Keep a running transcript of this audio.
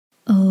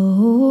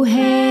Oh,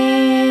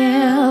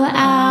 hail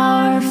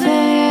our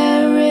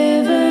fair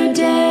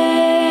Riverdale.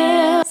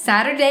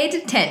 Saturday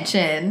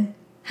Detention.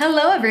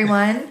 Hello,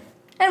 everyone,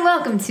 and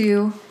welcome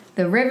to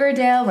the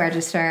Riverdale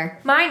Register.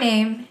 My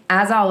name,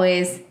 as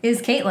always,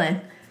 is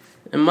Caitlin.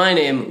 And my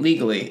name,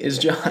 legally, is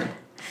John.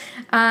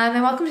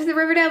 And welcome to the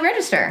Riverdale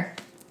Register.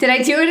 Did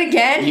I do it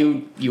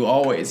again? You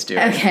always do.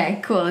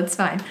 Okay, cool. It's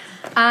fine.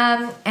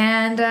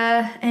 And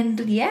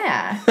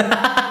yeah.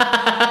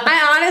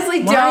 I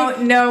honestly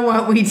don't know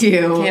what we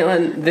do.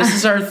 Caitlin, this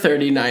is our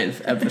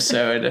 39th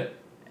episode,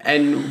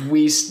 and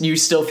you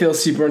still feel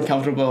super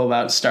uncomfortable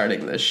about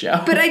starting this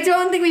show. But I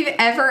don't think we've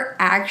ever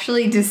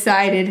actually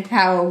decided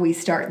how we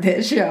start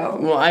this show.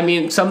 Well, I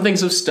mean, some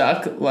things have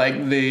stuck,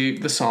 like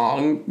the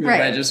song, the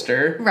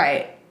Register.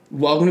 Right.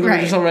 Welcome to the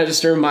Riverdale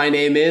Register. My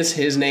name is,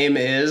 his name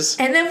is.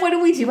 And then what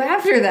do we do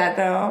after that,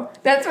 though?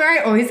 That's where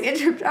I always get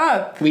tripped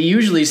up. We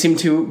usually seem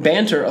to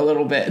banter a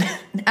little bit.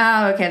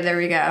 Oh, okay, there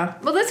we go.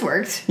 Well, this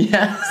worked.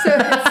 Yeah. So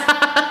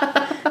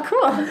it's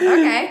cool.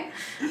 Okay.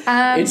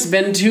 It's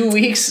been 2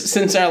 weeks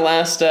since our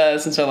last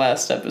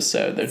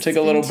episode. They took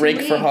a little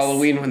break for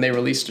Halloween when they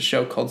released a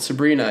show called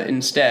Sabrina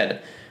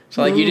instead.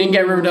 So, you didn't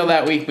get Riverdale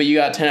that week, but you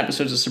got 10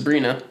 episodes of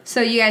Sabrina.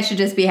 So you guys should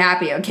just be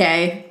happy,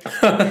 okay?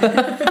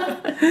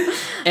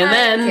 And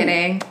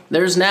then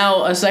there's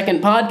now a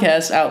second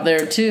podcast out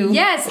there, too.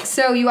 Yes,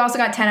 so you also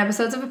got 10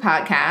 episodes of a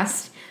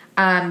podcast.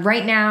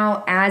 Right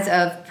now, as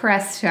of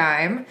press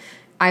time,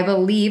 I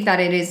believe that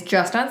it is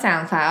just on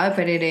SoundCloud,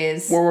 but it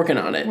is... We're working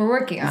on it. We're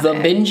working on The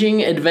it.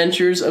 Binging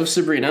Adventures of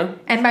Sabrina.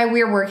 And by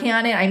we're working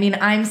on it, I mean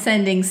I'm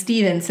sending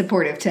Steven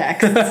supportive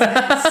texts.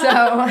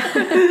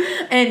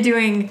 And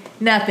doing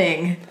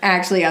nothing,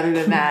 actually, other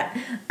than that.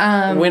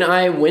 When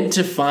I went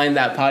to find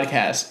that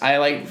podcast,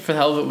 I, for the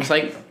hell of it, was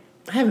like,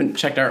 I haven't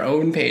checked our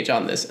own page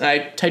on this. And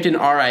I typed in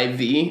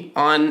RIV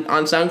on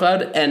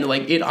SoundCloud, and,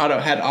 it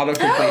had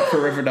autocomplete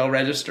for Riverdale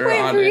Register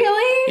on it. Wait,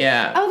 really?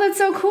 Yeah. Oh, that's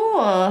so cool.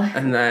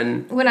 And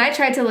then... When I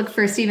tried to look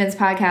for Steven's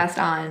podcast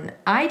on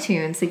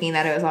iTunes, thinking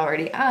that it was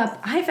already up,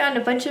 I found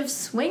a bunch of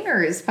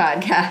swingers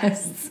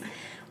podcasts.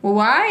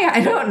 Why?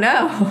 I don't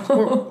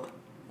know.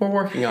 We're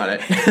working on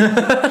it.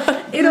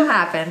 It'll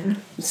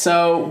happen.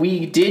 So,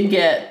 we did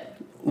get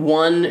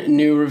one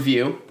new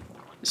review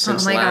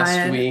since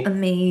last week.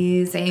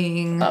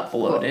 Amazing.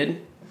 Uploaded.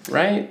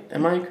 Right?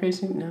 Am I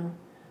crazy? No.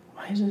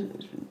 Why is it?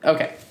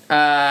 Okay.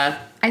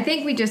 I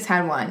think we just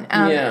had one.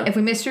 Yeah. If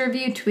we missed a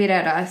review, tweet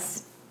at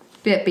us.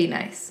 Be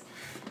nice.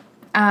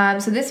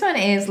 So this one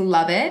is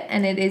Love It,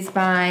 and it is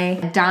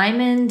by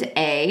Diamond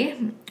A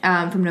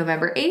from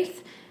November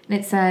 8th. And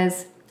it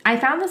says, I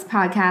found this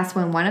podcast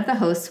when one of the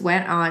hosts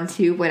went on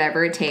to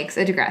Whatever It Takes,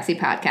 a Degrassi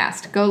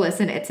podcast. Go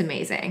listen, it's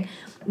amazing.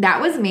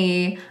 That was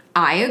me.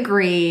 I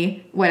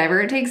agree.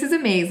 Whatever It Takes is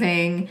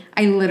amazing.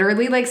 I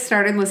literally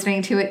started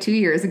listening to it 2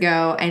 years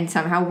ago and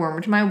somehow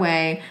wormed my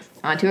way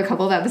onto a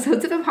couple of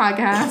episodes of a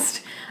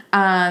podcast.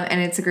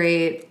 And it's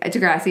great.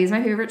 Degrassi is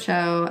my favorite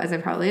show, as I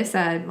probably have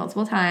said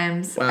multiple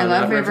times. Wow, I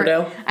love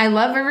Riverdale. I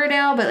love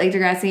Riverdale, but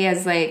Degrassi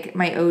is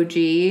my OG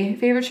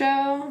favorite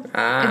show,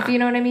 if you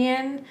know what I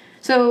mean.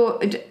 So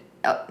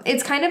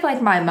it's kind of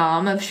like my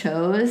mom of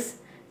shows.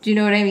 Do you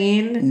know what I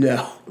mean?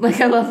 No.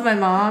 I love my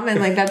mom,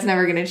 and that's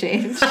never gonna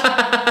change.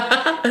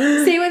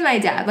 Same with my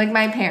dad,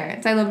 my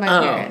parents. I love my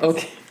parents.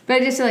 Okay. But I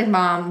just feel like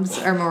moms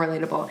are more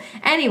relatable.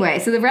 Anyway,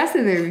 so the rest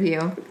of the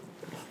review,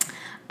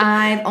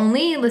 I've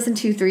only listened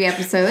to 3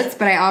 episodes,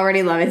 but I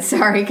already love it.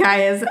 Sorry,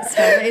 guys.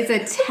 It's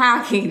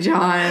attacking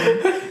John.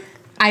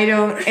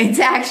 It's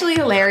actually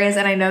hilarious,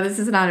 and I know this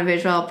is not a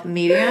visual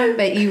medium,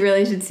 but you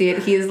really should see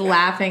it. He's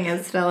laughing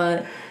as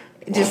Stella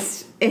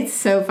it's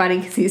so funny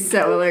because he's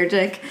so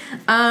allergic.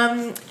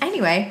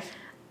 Anyway,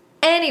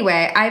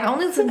 I've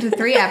only listened to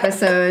 3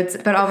 episodes,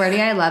 but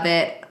already I love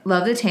it.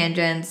 Love the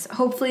tangents.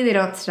 Hopefully they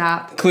don't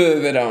stop.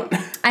 Clearly they don't.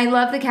 I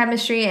love the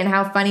chemistry and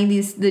how funny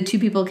the 2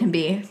 people can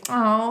be.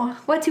 Oh,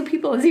 what 2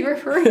 people is he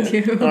referring to?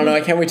 I don't know.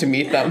 I can't wait to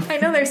meet them. I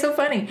know, they're so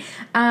funny.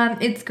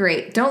 It's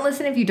great. Don't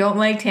listen if you don't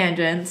like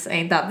tangents.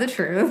 Ain't that the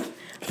truth?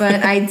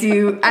 But I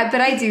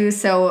do,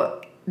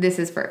 so this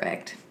is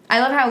perfect. I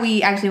love how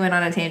we actually went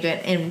on a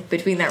tangent in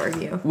between that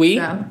review.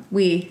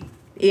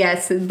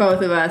 Yes,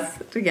 both of us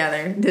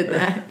together did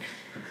that.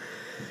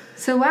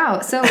 So,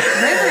 wow. So,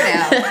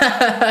 Riverdale.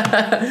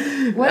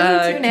 What do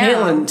we do now?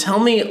 Caitlin, tell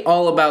me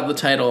all about the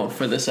title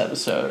for this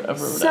episode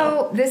of Riverdale.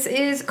 So, this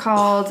is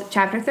called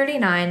Chapter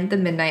 39, The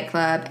Midnight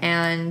Club.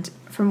 And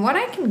from what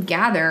I can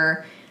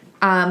gather,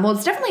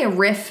 it's definitely a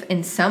riff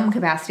in some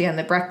capacity on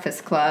The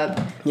Breakfast Club.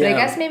 But I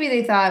guess maybe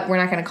they thought we're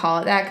not going to call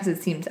it that because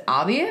it seems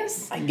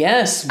obvious. I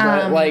guess,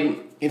 but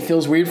it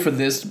feels weird for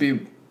this to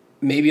be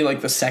maybe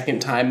the second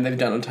time they've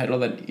done a title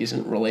that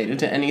isn't related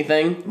to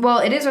anything. Well,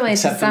 it is related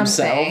except to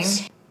something.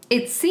 Themselves.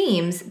 It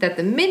seems that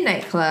The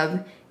Midnight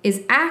Club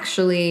is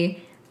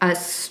actually a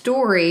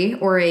story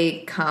or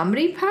a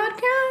comedy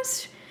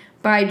podcast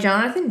by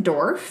Jonathan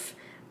Dorff.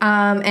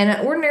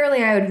 And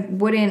ordinarily I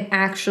wouldn't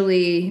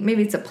actually,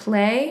 maybe it's a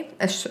play,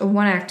 a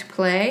one-act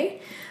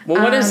play.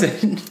 Well, what is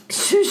it?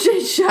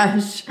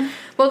 Shush.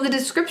 Well, the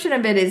description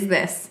of it is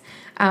this.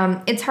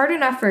 It's hard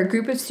enough for a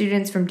group of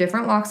students from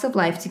different walks of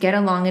life to get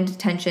along in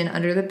detention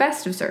under the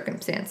best of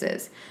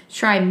circumstances.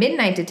 Try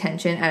midnight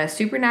detention at a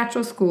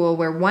supernatural school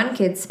where one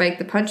kid spiked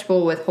the punch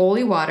bowl with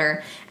holy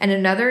water and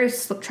another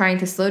is trying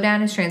to slow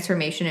down his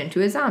transformation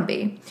into a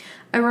zombie.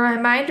 A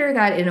reminder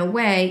that, in a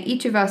way,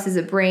 each of us is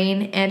a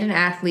brain and an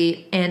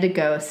athlete and a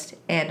ghost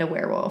and a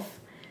werewolf.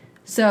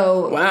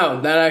 So Wow,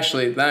 that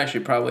actually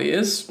probably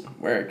is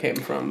where it came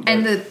from.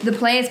 and the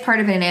play is part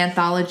of an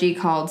anthology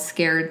called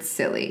Scared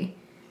Silly.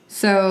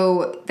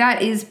 So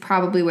that is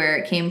probably where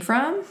it came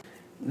from.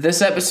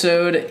 This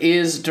episode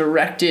is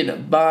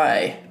directed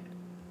by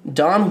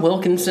Don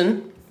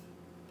Wilkinson,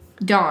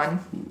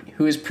 Dawn.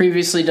 who has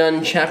previously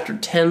done Chapter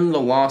 10, The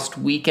Lost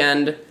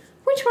Weekend.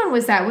 Which one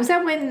was that? Was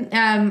that when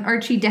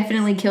Archie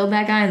definitely killed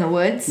that guy in the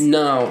woods?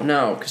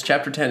 No, because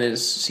Chapter 10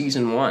 is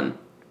Season 1.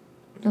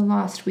 The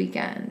Lost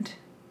Weekend.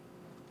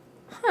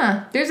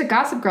 Huh. There's a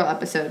Gossip Girl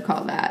episode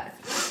called that.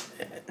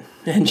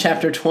 And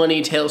Chapter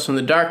 20, Tales from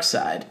the Dark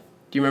Side.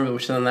 Do you remember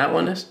which one that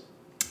one is?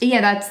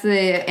 Yeah, that's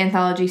the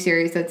anthology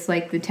series that's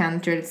like The Town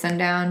That Dreaded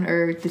Sundown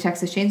or The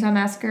Texas Chainsaw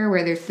Massacre,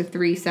 where there's the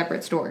 3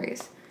 separate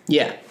stories.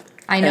 Yeah.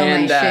 I know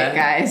my shit,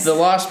 guys. The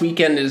Lost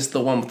Weekend is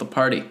the one with the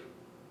party.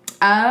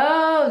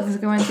 Oh, this is a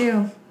good one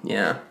too.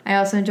 Yeah. I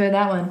also enjoyed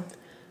that one.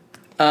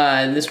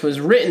 This was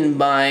written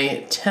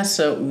by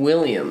Tessa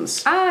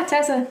Williams, Ah,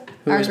 Tessa.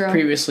 who Our has girl.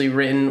 previously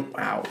written,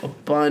 a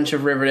bunch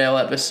of Riverdale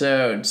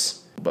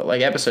episodes. But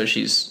episodes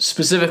she's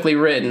specifically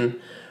written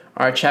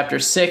are Chapter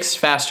 6,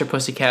 Faster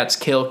Pussycats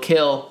Kill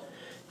Kill,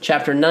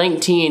 Chapter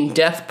 19,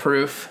 Death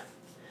Proof,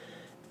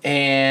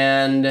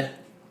 and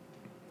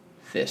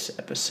this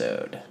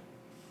episode.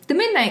 The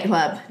Midnight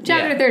Club,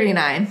 Chapter Yeah.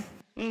 39.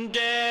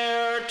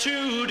 Dare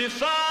to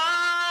defy.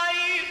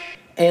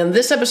 And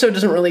this episode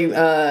doesn't really,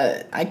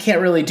 I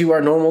can't really do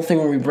our normal thing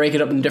where we break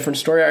it up into different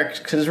story arcs,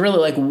 because it's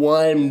really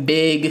one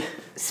big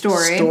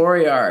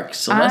Story arc.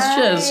 So I'm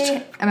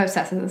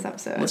obsessed with this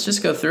episode. let's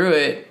just go through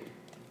it.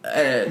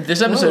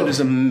 This episode Whoa. is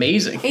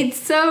amazing. It's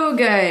so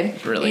good.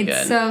 It's really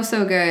good.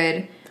 So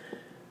good.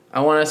 I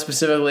want to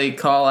specifically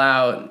call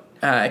out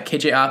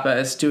KJ Apa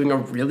as doing a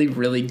really,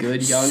 really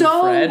good young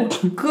So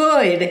Fred.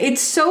 good. It's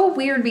so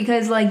weird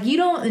because you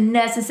don't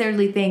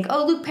necessarily think,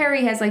 oh, Luke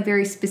Perry has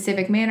very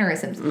specific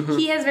mannerisms.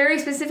 He has very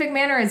specific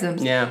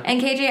mannerisms. Yeah.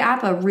 And KJ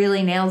Apa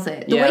really nails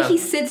it. The way Yeah. he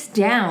sits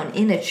down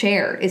in a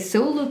chair is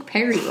so Luke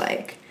Perry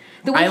like.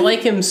 I like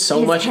him so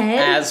his much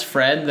head- as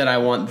Fred that I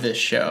want this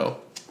show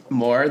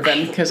more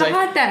than because I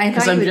thought that. I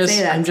thought you would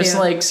say that I'm just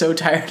too. so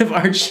tired of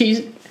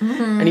Archie.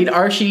 I need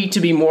Archie to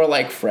be more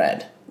like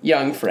Fred,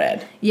 young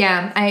Fred.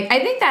 Yeah, I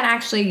think that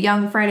actually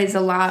young Fred is a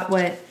lot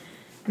what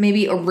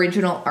maybe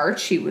original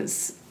Archie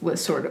was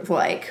sort of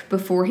like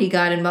before he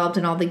got involved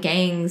in all the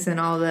gangs and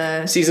all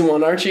the... Season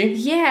 1 Archie.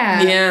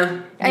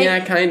 Yeah.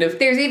 Yeah, kind of.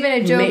 There's even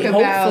a joke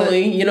about...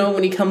 Hopefully,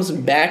 when he comes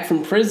back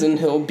from prison,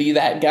 he'll be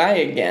that guy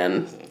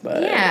again.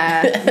 But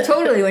Yeah,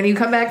 totally. When you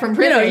come back from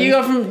prison. you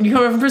come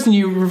back from prison,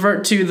 you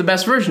revert to the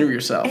best version of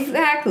yourself.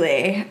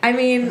 Exactly. I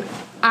mean,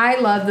 I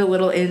love the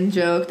little in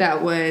joke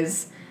that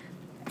was,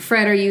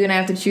 Fred, are you going to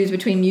have to choose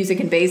between music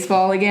and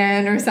baseball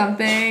again or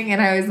something? And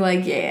I was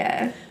like,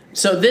 yeah.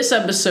 So this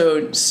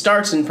episode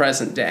starts in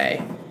present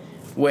day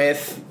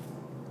with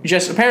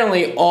just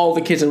apparently all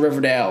the kids in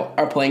Riverdale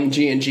are playing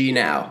G&G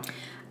now.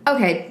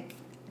 Okay,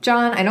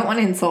 John, I don't want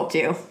to insult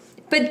you,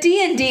 but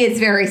D&D is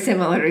very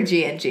similar to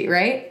G&G,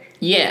 right?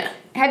 Yeah.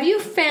 Have you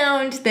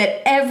found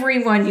that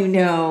everyone you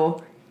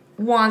know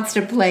wants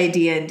to play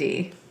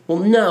D&D? Well,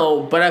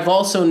 no, but I've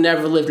also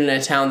never lived in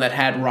a town that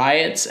had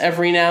riots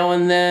every now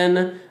and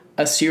then.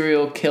 A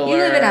serial killer.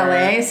 You live in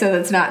LA, so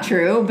that's not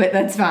true, but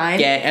that's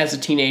fine. As a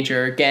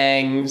teenager,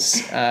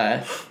 gangs.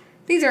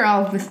 These are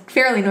all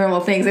fairly normal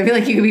things. I feel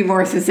like you could be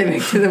more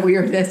specific to the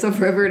weirdness of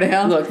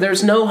Riverdale. Look,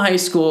 there's no high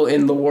school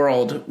in the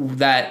world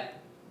that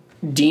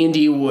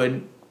D&D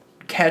would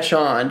catch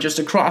on just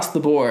across the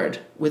board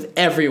with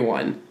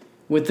everyone.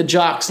 With the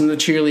jocks and the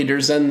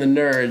cheerleaders and the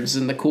nerds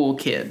and the cool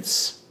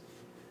kids.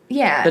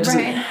 Yeah, That doesn't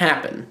right.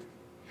 happen.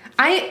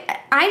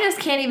 I just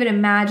can't even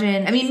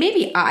imagine. I mean,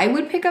 maybe I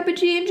would pick up a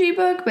G&G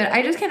book, but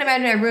I just can't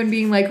imagine everyone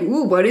being like,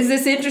 ooh, what is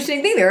this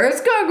interesting thing? There are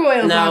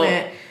gargoyles Now, on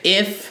it.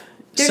 if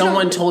There's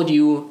someone no- told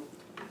you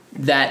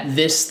that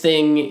this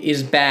thing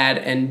is bad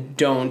and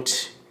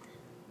don't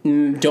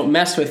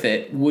mess with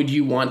it, would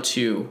you want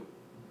to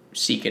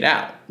seek it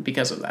out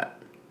because of that?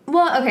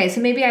 Well, okay, so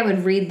maybe I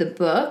would read the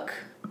book,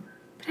 but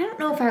I don't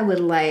know if I would,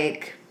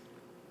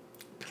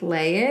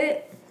 play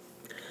it.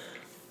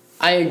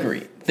 I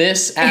agree.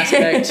 This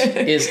aspect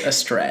is a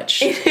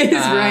stretch. It is,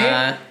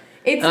 right?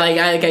 It's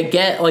I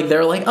get,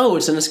 they're like, oh,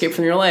 it's an escape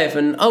from your life,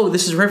 and oh,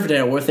 this is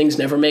Riverdale where things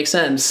never make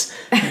sense.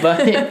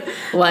 But,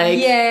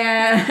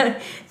 yeah,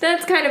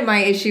 that's kind of my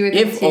issue with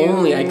it, if too.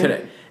 only I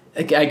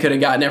could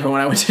have gotten everyone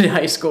I went to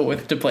high school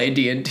with to play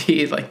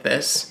D&D like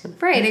this.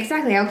 Right,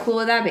 exactly. How cool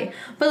would that be?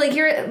 But,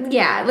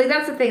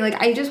 that's the thing.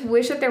 I just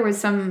wish that there was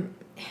some...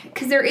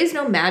 Because there is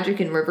no magic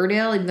in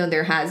Riverdale, even though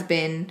there has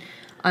been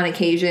on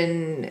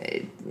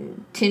occasion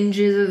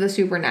tinges of the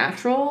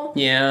supernatural.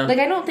 Yeah. Like,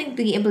 I don't think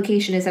the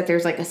implication is that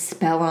there's like a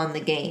spell on the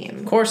game.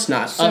 Of course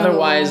not. So-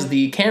 Otherwise,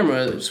 the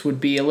cameras would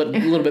be a little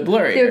bit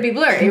blurry. It would be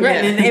blurry,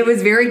 right? Yeah. And it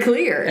was very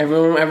clear.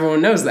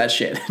 Everyone knows that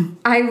shit.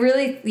 I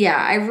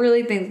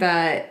really think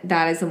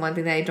that is the one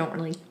thing that I don't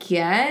really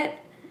get.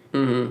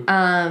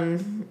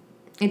 Mm-hmm.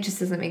 It just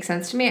doesn't make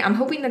sense to me. I'm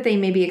hoping that they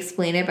maybe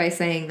explain it by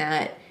saying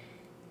that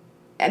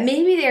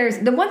maybe there's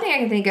the one thing I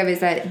can think of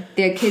is that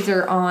the kids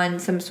are on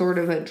some sort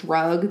of a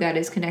drug that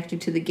is connected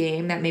to the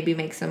game that maybe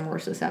makes them more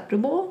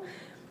susceptible.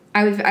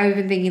 I've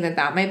been thinking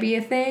that might be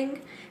a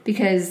thing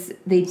because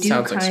they do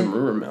Sounds like some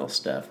rumor mill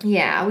stuff.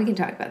 Yeah, we can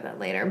talk about that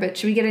later. But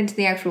should we get into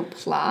the actual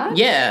plot?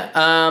 Yeah.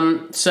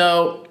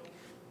 So,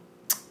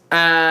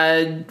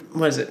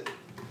 what is it?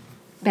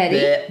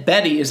 Betty.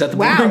 Betty is at the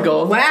Blue Wow. and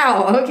Gold.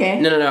 Wow. Okay.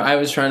 No. I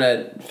was trying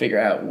to figure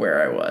out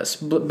where I was.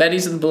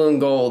 Betty's at the Blue and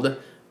Gold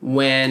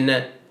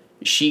when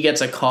she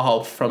gets a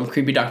call from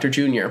Creepy Dr.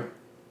 Jr.,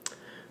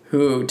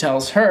 who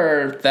tells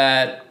her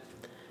that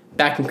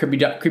back when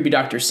Creepy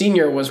Dr.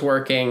 Sr. was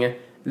working,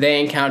 they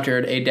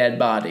encountered a dead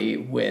body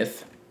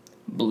with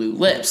blue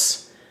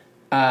lips.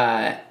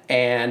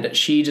 And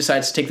she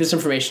decides to take this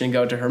information and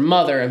go to her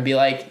mother and be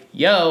like,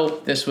 yo,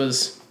 this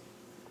was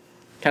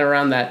kind of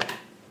around that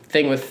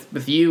thing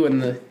with you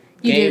and the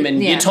game,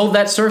 and you told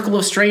that circle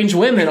of strange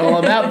women all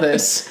about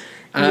this.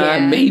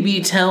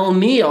 Maybe tell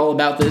me all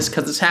about this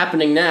because it's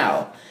happening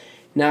now.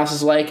 Alice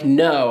is like,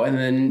 no, and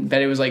then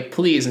Betty was like,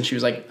 please, and she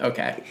was like,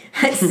 okay.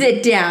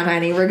 Sit down,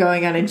 honey. We're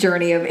going on a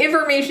journey of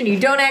information you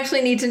don't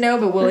actually need to know,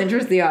 but will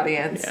interest the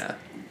audience. Yeah.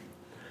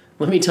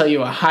 Let me tell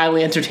you a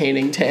highly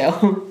entertaining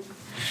tale.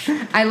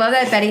 I love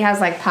that Betty has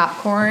like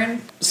popcorn.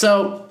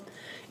 So,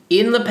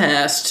 in the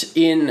past,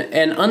 in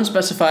an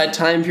unspecified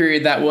time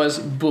period that was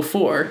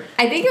before.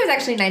 I think it was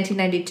actually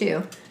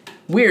 1992.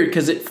 Weird,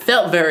 because it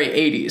felt very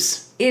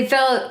 80s. It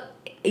felt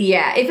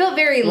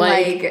very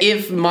like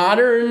if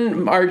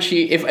modern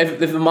Archie, if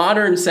the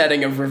modern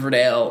setting of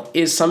Riverdale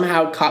is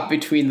somehow caught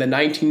between the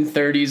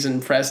 1930s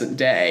and present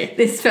day,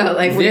 this felt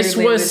like this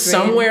weirdly was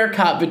between. somewhere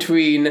caught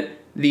between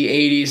the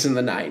 80s and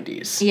the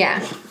 90s.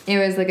 Yeah, it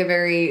was like a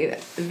very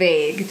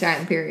vague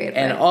time period.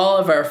 And all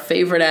of our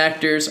favorite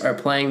actors are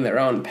playing their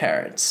own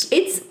parents.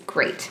 It's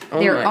great. Oh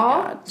They're my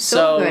all God.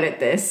 so So- good at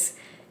this.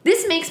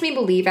 This makes me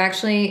believe,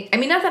 actually, I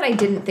mean, not that I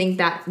didn't think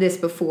that this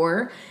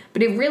before,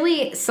 but it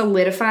really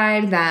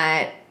solidified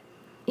that,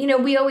 you know,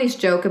 we always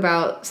joke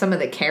about some of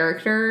the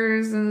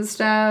characters and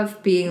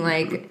stuff being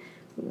like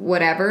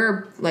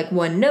whatever, like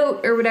one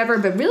note or whatever,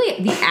 but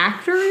really the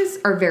actors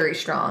are very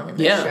strong in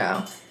this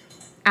show.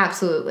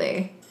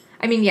 Absolutely.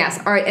 I mean, yes.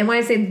 All right. And when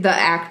I say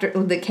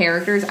the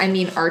characters, I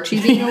mean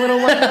Archie being a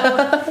little one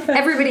note.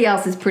 Everybody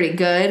else is pretty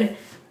good.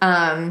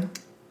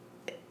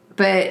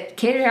 But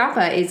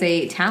Kajapa is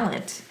a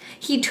talent.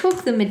 He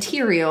took the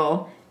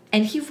material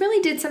and he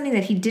really did something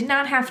that he did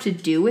not have to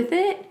do with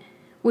it,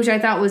 which I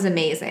thought was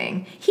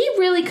amazing. He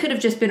really could have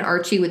just been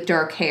Archie with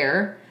dark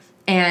hair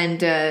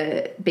and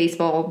a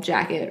baseball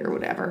jacket or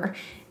whatever.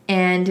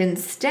 And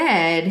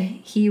instead,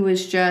 he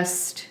was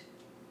just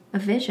a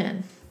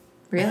vision.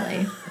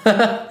 Really.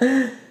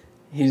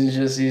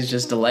 He's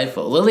just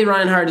delightful. Lily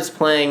Reinhardt is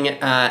playing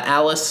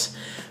Alice,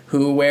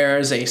 who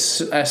wears a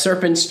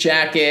serpent's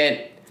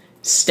jacket,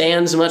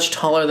 stands much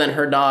taller than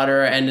her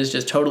daughter, and is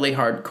just totally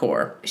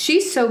hardcore.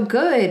 She's so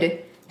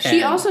good. She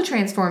And- also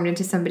transformed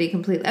into somebody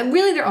completely.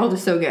 Really, they're all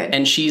just so good.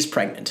 And she's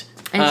pregnant.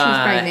 And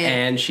she's pregnant.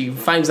 And she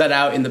finds that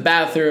out in the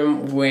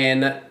bathroom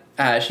when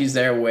she's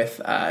there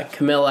with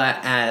Camilla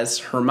as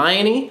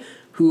Hermione,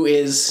 who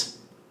is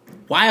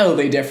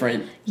wildly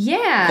different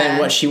Yeah. than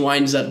what she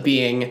winds up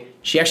being.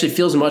 She actually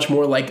feels much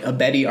more like a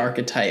Betty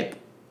archetype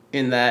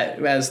in that,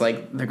 as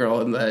like the girl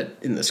in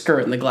the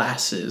skirt and the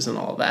glasses and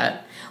all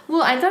that.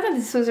 Well, I thought that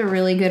this was a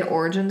really good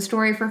origin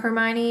story for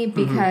Hermione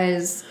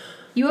because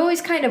you always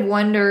kind of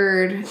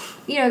wondered,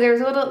 you know, there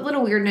was a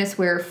little weirdness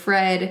where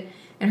Fred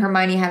and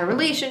Hermione had a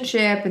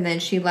relationship and then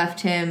she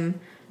left him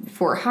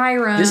for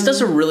Hiram. This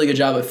does a really good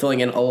job of filling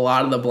in a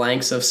lot of the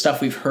blanks of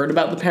stuff we've heard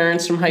about the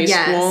parents from high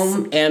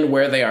school and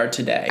where they are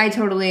today. I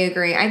totally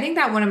agree. I think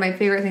that one of my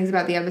favorite things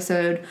about the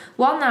episode,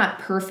 while not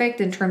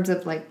perfect in terms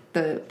of like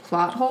the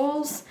plot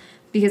holes,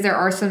 because there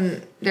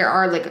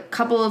are like a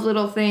couple of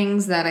little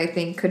things that I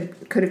think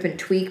could have been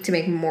tweaked to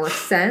make more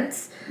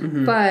sense.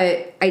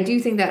 But I do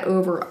think that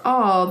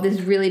overall,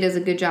 this really does a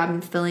good job in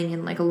filling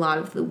in like a lot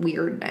of the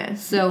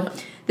weirdness. So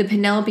the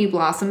Penelope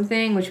Blossom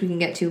thing, which we can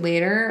get to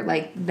later,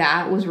 like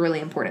that was really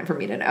important for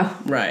me to know.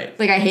 Right.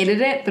 Like I hated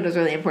it, but it was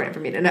really important for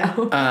me to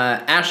know.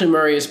 Ashley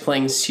Murray is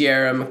playing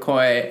Sierra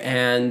McCoy,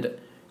 and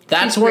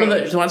that's She's one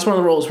great. of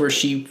the roles where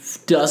she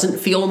doesn't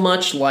feel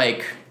much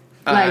like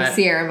Like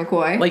Sierra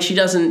McCoy. like she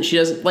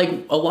doesn't like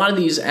a lot of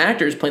these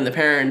actors playing the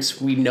parents.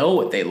 We know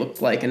what they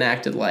looked like and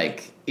acted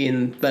like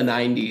in the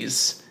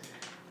 90s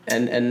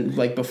and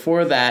like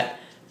before that,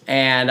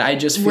 and I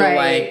just feel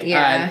Right,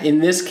 yeah. in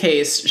this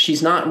case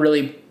she's not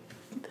really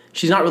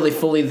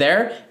fully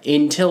there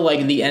until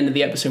like the end of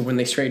the episode when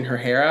they straighten her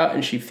hair out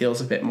and she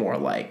feels a bit more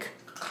like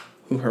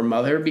who her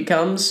mother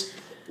becomes.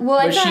 Well,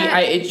 I But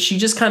thought, she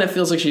just kind of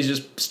feels like she's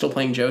just still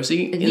playing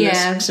Josie in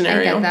this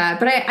scenario. I get that.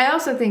 But I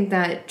also think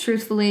that,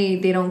 truthfully,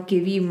 they don't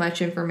give you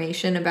much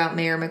information about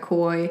Mayor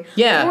McCoy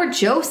Yeah. or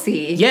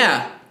Josie.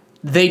 Yeah,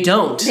 they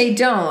don't. They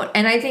don't.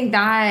 And I think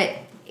that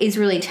is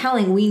really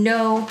telling. We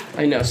know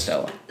I know,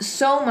 Stella.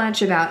 so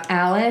much about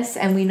Alice,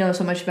 and we know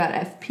so much about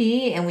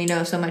FP, and we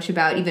know so much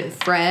about even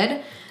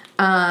Fred.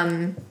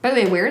 By the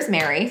way, where's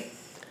Mary?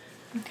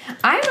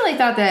 I really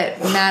thought that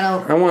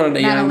I wanted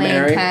a young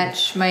Mary. Madeleine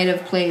Petch might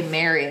have played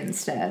Mary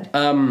instead.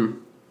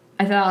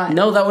 I thought.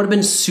 No, that would have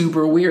been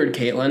super weird,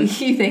 Caitlin.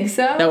 You think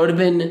so? That would have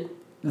been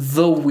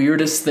the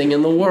weirdest thing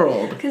in the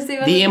world. 'Cause they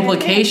both The have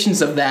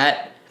implications of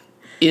that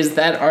is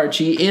that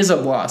Archie is a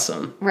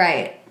Blossom,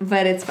 Right,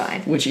 but it's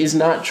fine. which is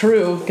not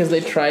true because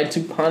they tried to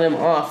pawn him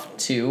off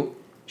to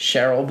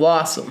Cheryl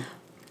Blossom.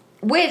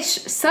 Which,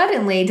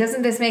 suddenly,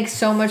 doesn't this make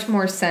so much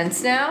more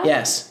sense now?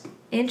 Yes,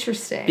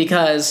 Interesting.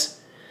 because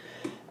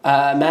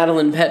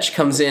Madeline Petch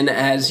comes in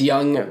as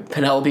young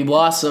Penelope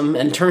Blossom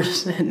and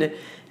turns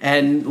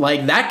and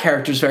like that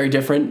character's very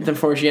different than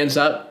before she ends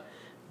up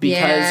because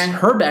Yeah.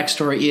 her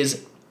backstory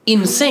is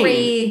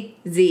insane.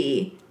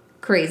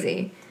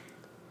 Crazy.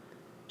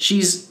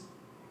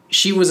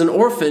 She was an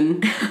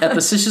orphan at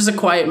the Sisters of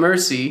Quiet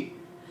Mercy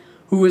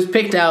who was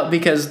picked out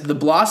because the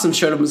Blossom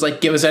showed up and was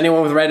like, give us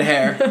anyone with red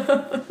hair.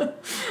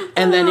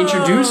 And then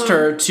introduced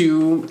her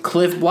to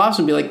Cliff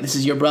Blossom, be like, this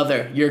is your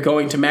brother. You're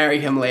going to marry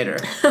him later.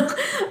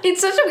 It's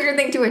such a weird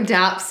thing to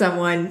adopt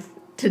someone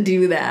to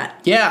do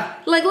that. Yeah.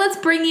 Like, let's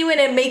bring you in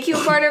and make you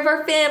a part of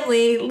our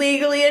family,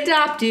 legally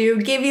adopt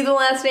you, give you the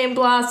last name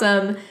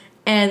Blossom,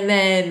 and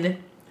then...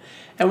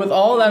 And with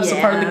all that's a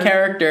part of the Yeah.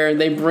 character,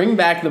 they bring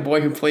back the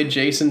boy who played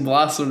Jason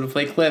Blossom to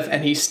play Cliff,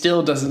 and he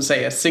still doesn't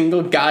say a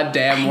single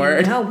goddamn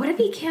word. No, what if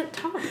he can't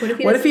talk? What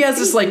What if he has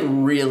doesn't this, speak?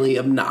 like, really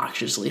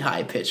obnoxiously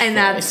high-pitched And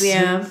voice? that's,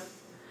 yeah.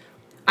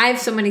 I have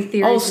so many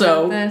theories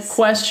Also, about this.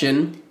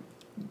 question,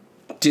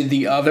 did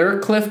the other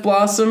Cliff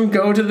Blossom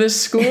go to this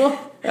school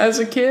as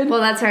a kid? Well,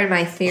 that's part of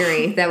my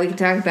theory that we can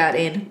talk about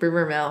in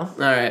Rumor Mill. All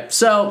right,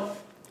 so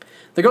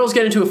the girls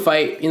get into a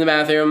fight in the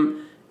bathroom.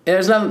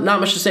 There's not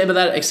much to say about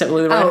that except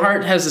Lily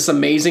Reinhart has this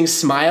amazing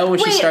smile when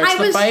she Wait, starts I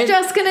the was fight.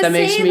 just gonna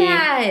makes say me,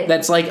 that.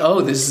 That's like,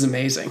 oh, this is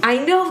amazing. I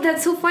know,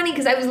 that's so funny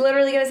because I was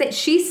literally going to say,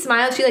 she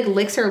smiles, she like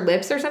licks her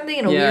lips or something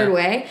in a Yeah. weird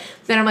way.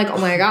 Then I'm like, oh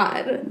my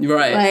God.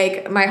 Right.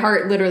 Like, my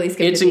heart literally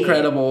skipped It's a beat.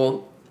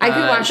 incredible. I could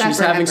watch that She's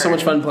having so forever.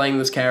 much fun playing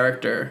this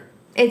character.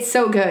 It's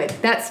so good.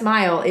 That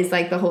smile is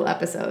like the whole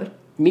episode.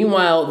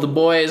 Meanwhile, the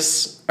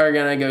boys are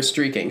gonna go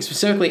streaking,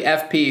 specifically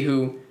FP,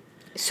 who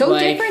So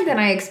Like- different than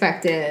I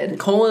expected.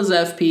 Cole is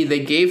FP. They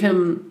gave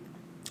him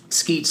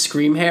Skeet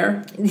Scream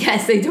hair,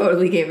 Yes, they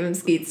totally gave him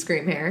Skeet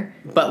Scream hair.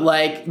 but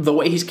like the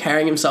way he's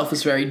carrying himself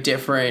is very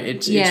different.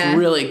 It's Yeah.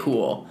 really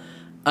cool,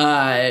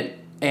 and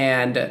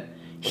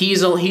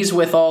he's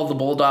with all the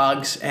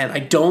bulldogs, and I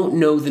don't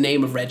know the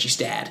name of Reggie's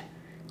dad.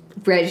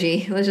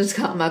 Reggie. Let's just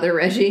call him Other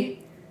Reggie.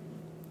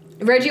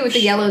 Reggie with the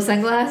yellow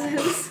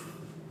sunglasses.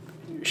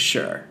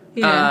 Sure.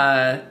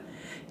 Yeah.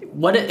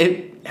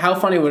 How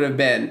funny would it have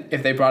been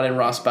if they brought in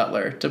Ross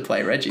Butler to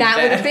play Reggie's That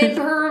dad? would have been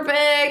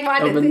perfect. Why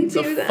That would did have they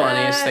been do the that?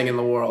 funniest thing in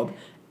the world.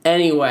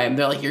 Anyway,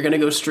 they're like, you're going to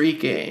go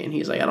streaking.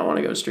 He's like, I don't want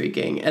to go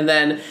streaking. And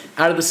then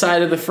out of the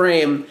side of the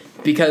frame,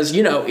 because,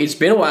 you know, it's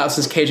been a while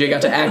since KJ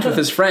got to act with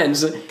his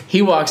friends,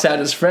 he walks out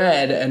as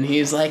Fred, and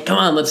he's like, come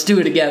on, let's do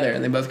it together.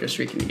 And they both go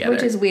streaking together.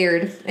 Which is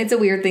weird. It's a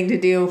weird thing to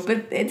do,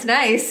 but it's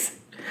nice.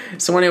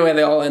 So anyway,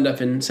 they all end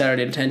up in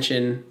Saturday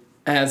detention,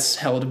 as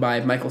held by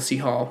Michael C.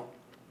 Hall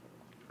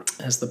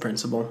as the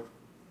principal.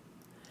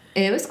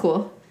 It was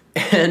cool.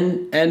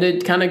 And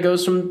it kind of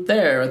goes from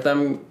there with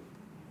them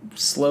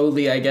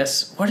slowly, I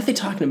guess. What are they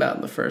talking about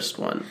in the first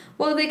one?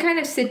 Well, they kind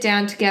of sit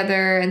down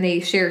together and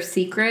they share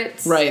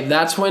secrets. Right,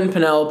 that's when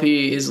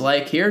Penelope is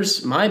like,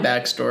 here's my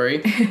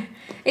backstory.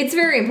 It's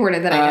very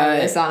important that I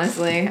know this,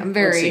 honestly. I'm Let's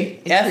very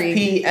see.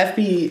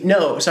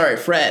 intrigued.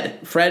 Fred.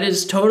 Fred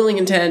is totally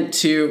content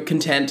to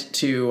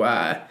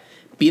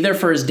be there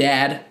for his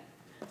dad,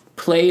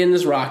 play in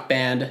his rock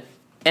band,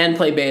 and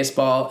play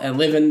baseball, and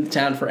live in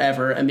town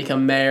forever, and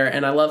become mayor,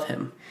 and I love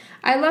him.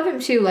 I love him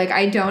too. Like,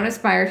 I don't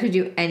aspire to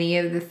do any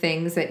of the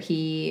things that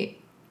he...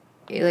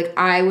 Like,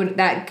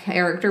 that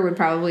character would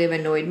probably have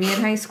annoyed me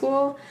in high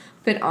school.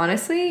 But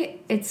honestly,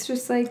 it's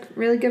just, like,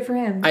 really good for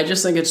him. I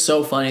just think it's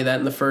so funny that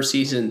in the first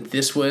season,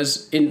 this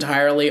was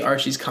entirely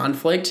Archie's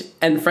conflict,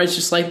 and Fred's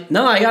just like,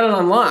 no, I got it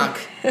on lock.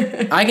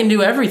 I can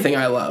do everything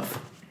I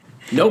love.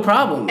 No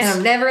problems. And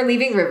I'm never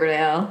leaving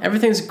Riverdale.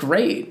 Everything's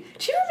great.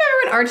 Do you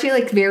remember when Archie,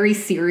 like, very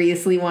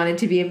seriously wanted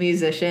to be a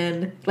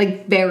musician?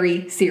 Like,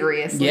 very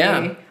seriously.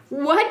 Yeah.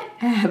 What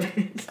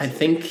happened? I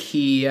think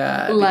he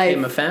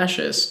became a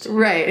fascist.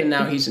 Right. And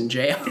now he's in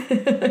jail.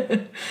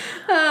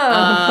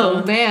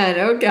 Oh, man.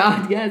 Oh,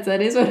 God. Yes,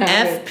 that is what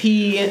happened.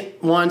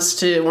 FP wants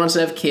to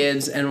have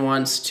kids and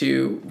wants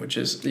to, which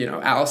is, you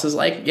know, Alice is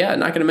like, yeah,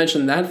 not going to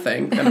mention that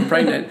thing, that I'm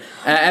pregnant.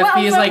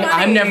 FP is so like,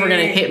 I'm never funny.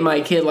 going to hit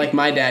my kid like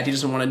my dad. He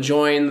doesn't want to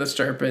join the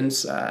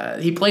Sturpins.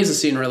 He plays the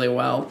scene really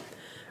well.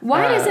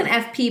 Why doesn't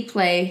FP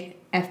play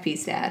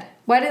FP's dad?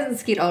 Why doesn't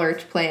Skeet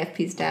Ulrich play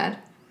FP's dad?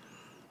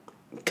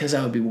 Because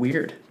that would be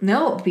weird.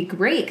 No, it'd be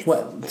great.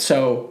 What?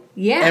 So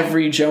Yeah.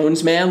 every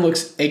Jones man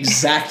looks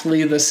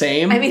exactly the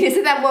same? I mean,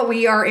 isn't that what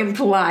we are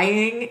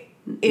implying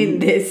in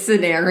this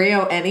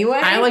scenario anyway?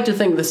 I like to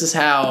think this is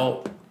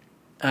how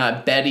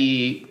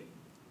Betty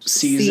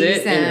sees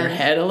it in her him.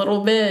 head a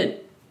little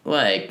bit.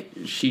 Like,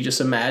 she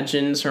just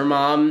imagines her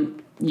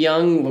mom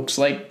young looks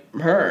like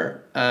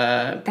her.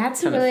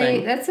 That's kind of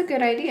thing. that's a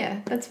good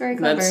idea. That's very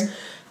clever.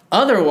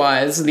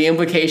 Otherwise, the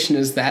implication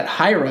is that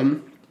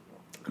Hiram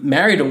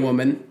married a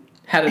woman,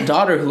 had a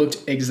daughter who looked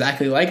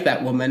exactly like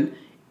that woman,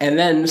 and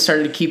then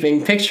started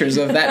keeping pictures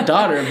of that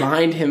daughter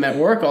behind him at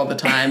work all the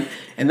time,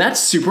 and that's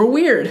super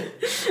weird.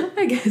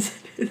 I guess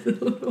it is a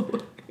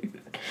little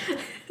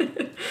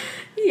weird.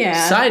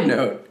 Yeah. Side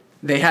note,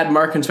 they had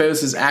Mark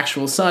Consuelos'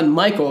 actual son,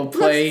 Michael,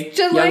 play Looks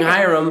just young like him.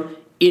 Hiram.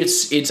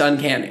 It's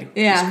uncanny.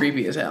 Yeah. It's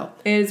creepy as hell.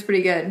 It is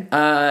pretty good.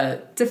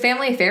 It's a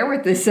family affair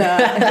with this with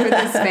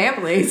this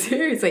family.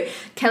 Seriously,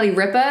 Kelly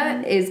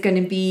Ripa is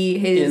going to be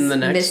his In the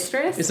next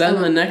mistress. Is that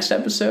in the next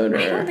episode? Or?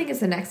 I don't think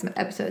it's the next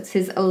episode. It's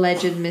his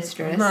alleged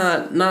mistress.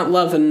 Not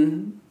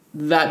loving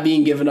that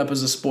being given up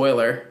as a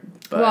spoiler.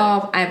 But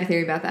Well, I have a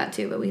theory about that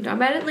too, but we can talk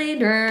about it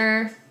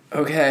later.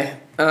 okay.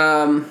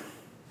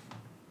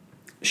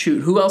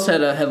 Shoot, who else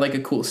had like a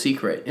cool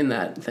secret in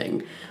that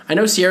thing? I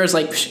know Sierra's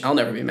like, "Psh, I'll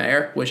never be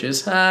mayor," which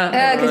is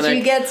Because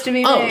she gets to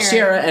be Oh, mayor.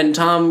 Sierra and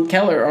Tom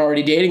Keller are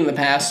already dating in the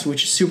past,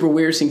 which is super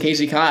weird seeing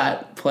Casey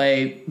Cott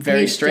play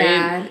very His straight.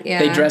 dad, yeah.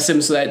 They dress him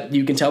so that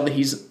you can tell that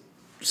he's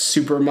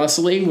super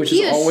muscly, which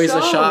He is always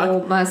a so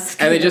shock.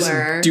 muscular. And they just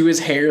do his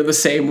hair the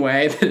same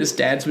way that his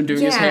dad's been doing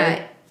his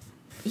hair.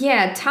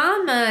 Yeah,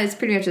 Tom is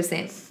pretty much the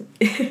same.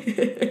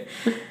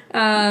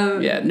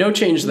 Yeah, no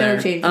change there.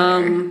 No change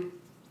there.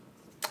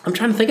 I'm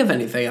trying to think of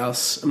anything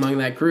else among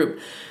that group.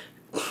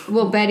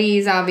 Well,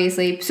 Betty's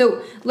obviously.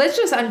 So let's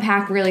just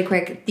unpack really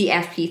quick the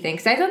FP thing,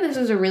 because I thought this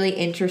was a really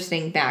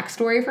interesting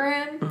backstory for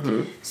him.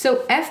 Mm-hmm.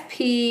 So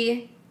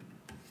FP,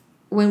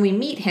 when we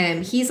meet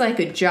him, he's like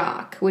a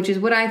jock, which is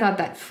what I thought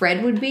that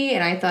Fred would be,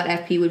 and I thought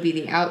FP would be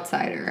the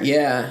outsider.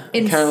 Yeah,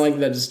 It's- kind of like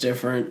that is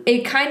different.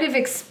 It kind of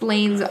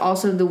explains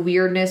also the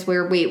weirdness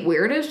where, wait,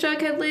 where does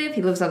Jughead live?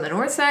 He lives on the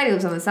north side, he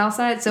lives on the south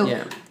side. So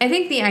Yeah. I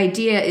think the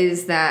idea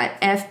is that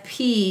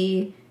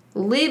FP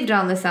lived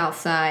on the south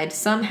side,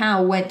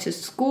 somehow went to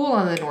school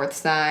on the north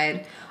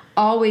side,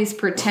 always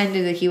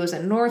pretended that he was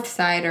a north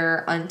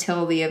sider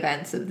until the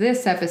events of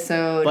this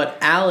episode. But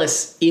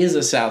Alice is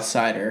a South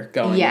Sider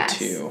going yes,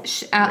 to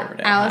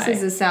Riverdale Alice High.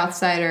 is a south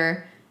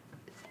sider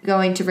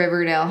going to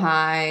Riverdale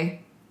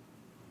High.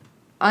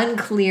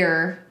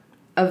 Unclear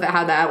of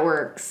how that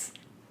works,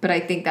 but I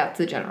think that's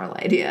the general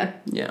idea.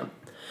 Yeah.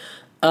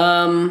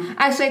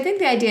 Actually, I think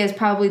the idea is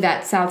probably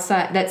that south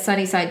side, that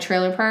Sunnyside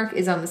trailer park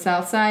is on the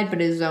south side, but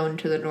is zoned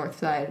to the north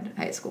side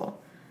high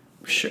school.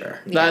 Sure.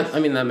 Yeah.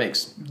 That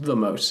makes the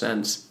most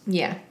sense.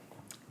 Yeah.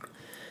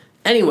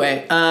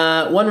 Anyway,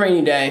 one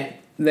rainy day,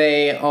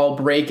 they all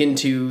break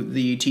into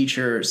the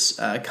teacher's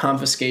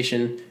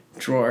confiscation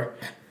drawer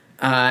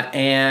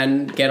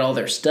and get all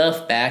their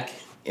stuff back,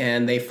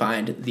 and they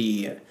find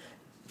the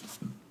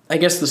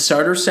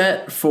starter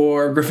set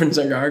for Griffins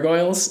and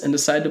Gargoyles and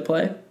decide to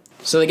play.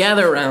 So they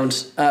gather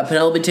around.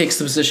 Penelope takes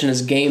the position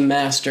as game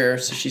master,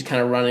 so she's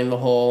kind of running the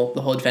whole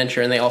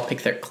adventure, and they all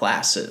pick their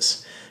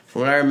classes.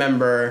 From what I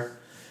remember,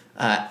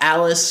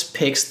 Alice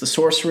picks the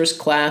sorceress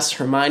class,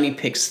 Hermione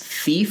picks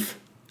thief,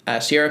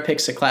 Sierra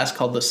picks a class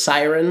called the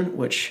Siren,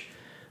 which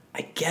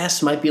I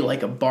guess might be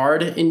like a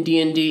bard in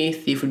D&D.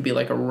 Thief would be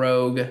like a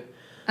rogue.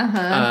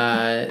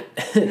 No,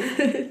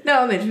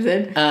 I'm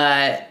interested.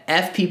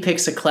 FP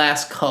picks a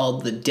class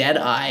called the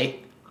Deadeye,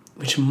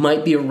 which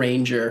might be a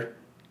ranger.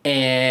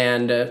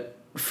 And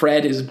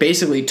Fred is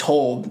basically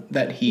told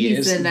that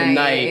He's is the the knight.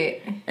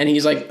 knight. And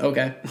he's like,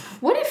 okay.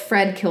 What if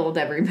Fred killed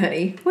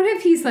everybody? What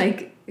if he's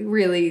like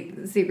really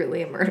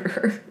secretly a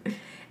murderer?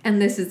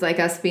 And this is like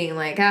us being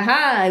like,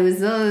 aha, he was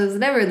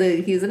never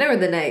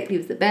the knight. He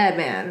was the bad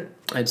man.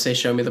 I'd say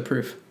show me the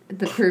proof.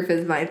 The proof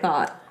is my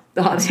thought.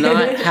 It's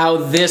not how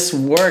this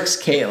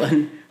works,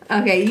 Caitlin.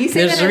 Okay, you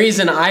say There's that. a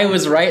reason I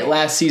was right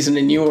last season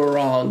and you were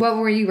wrong. What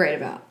were you right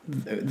about?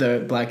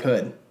 The Black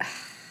Hood.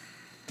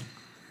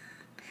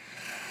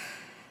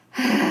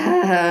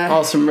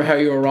 Also, remember how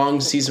you were wrong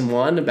season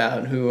 1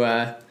 about who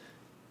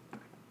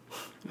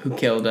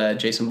killed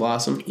Jason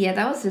Blossom? Yeah,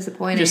 that was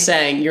disappointing. Just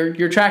saying,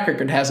 your track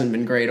record hasn't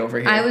been great over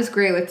here. I was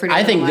great with Pretty I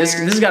Little think this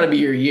Liars. has got to be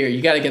your year.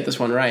 You got to get this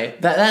one right.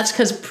 That's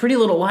because Pretty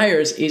Little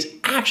Liars is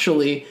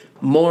actually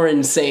more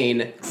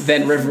insane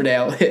than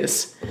Riverdale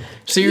is.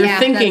 So you're Yeah,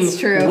 thinking that's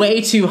true. way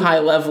too high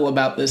level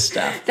about this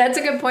stuff. That's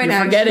a good point, You're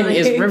actually. forgetting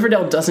is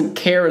Riverdale doesn't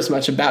care as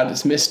much about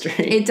its mystery.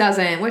 It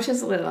doesn't, which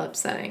is a little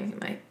upsetting,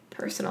 my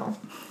personal.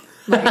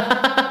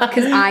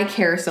 Because I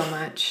care so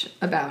much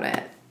about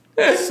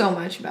it. So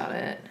much about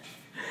it.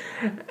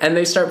 And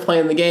they start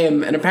playing the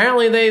game, and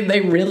apparently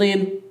they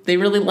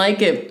really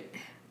like it.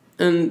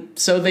 And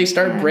so they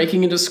start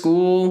breaking into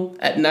school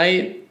at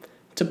night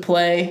to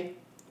play.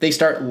 They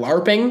start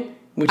LARPing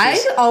which I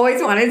is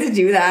always wanted to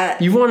do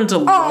that. you wanted to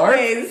LARP?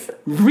 Always.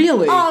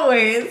 Really?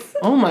 Always.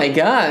 Oh my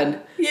god.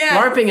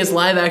 Yeah. LARPing is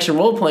live action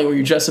role playing where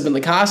you dress up in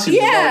the costumes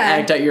and don't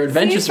act out your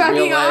adventures Seems in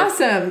real fucking life.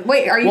 awesome.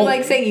 Wait, are you Well,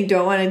 like saying you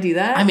don't want to do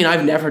that? I mean,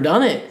 I've never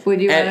done it.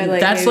 Would you And wanna,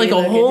 like, that's maybe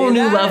like a look whole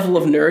into new that? level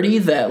of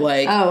nerdy that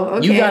like Oh,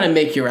 you okay. gotta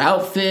make your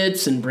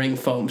outfits and bring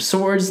foam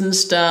swords and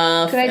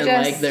stuff. Could I and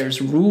just like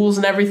there's rules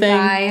and everything.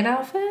 buy an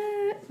outfit?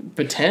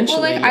 Potentially.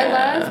 Well, like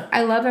yeah.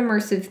 I love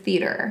immersive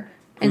theater,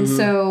 and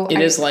so It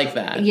is like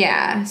that.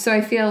 Yeah, so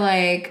I feel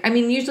like, I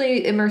mean,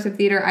 usually immersive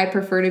theater, I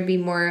prefer to be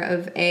more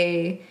of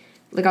a,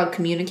 like, I'll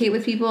communicate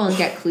with people and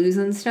get clues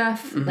and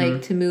stuff,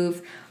 like, to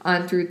move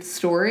on through the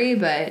story,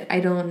 but I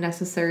don't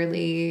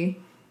necessarily,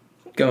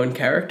 Go in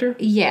character.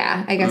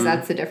 yeah, I guess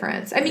that's the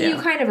difference. I mean, you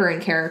Yeah. kind of are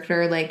in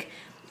character, like,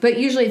 but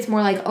usually it's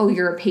more like, oh,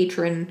 you're a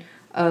patron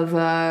of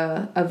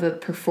a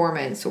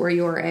performance, or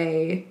you're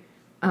a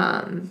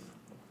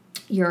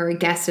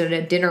guest at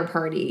a dinner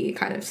party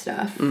kind of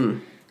stuff.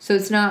 So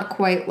it's not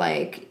quite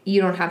like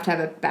you don't have to have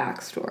a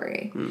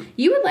backstory.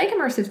 You would like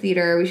immersive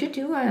theater. We should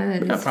do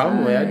one. Yeah, It's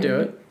probably. fun. I'd do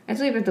it. I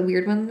told you about the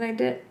weird one that I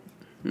did.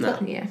 No.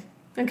 Yeah.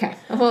 Okay.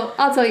 Well,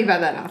 I'll tell you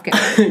about that off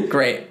camera.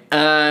 Great.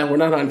 We're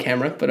not on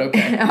camera, but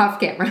okay. Off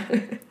camera.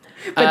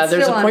 But There's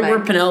a still on point where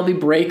mic. Penelope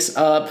breaks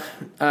up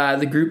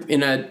the group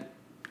in a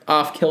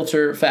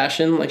off-kilter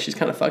fashion, like she's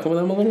kind of fucking with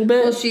them a little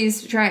bit. Well,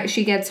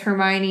 she gets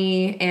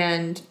Hermione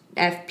and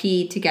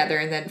FP together,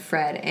 and then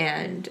Fred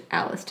and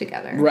Alice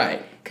together.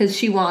 Right. Because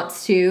she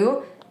wants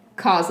to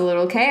cause a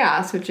little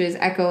chaos, which is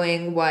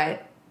echoing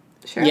what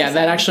Cheryl Yeah, said.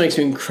 that actually makes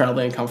me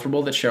incredibly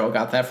uncomfortable that Cheryl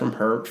got that from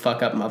her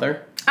fuck-up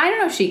mother. I don't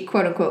know if she,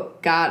 quote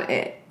unquote, got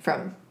it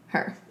from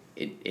her.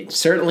 It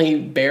certainly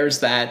bears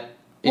that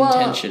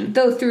intention.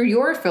 Well, though through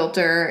your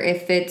filter,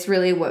 if it's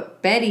really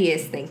what Betty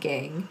is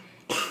thinking,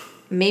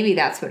 maybe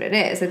that's what it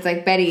is. It's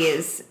like Betty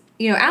is,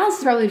 Alice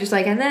is probably just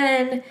like, and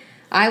then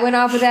I went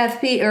off with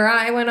FP, or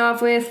I went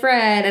off with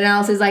Fred, and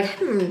Alice is like,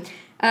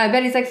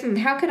 Betty's like,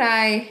 how could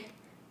I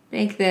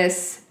make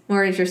this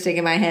more interesting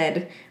in my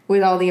head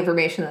with all the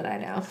information that I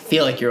know? I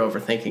feel like you're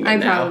overthinking it I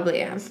now.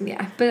 probably am,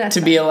 yeah. But that's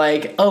To be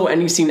like, oh,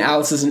 any scene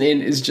Alice isn't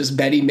in is just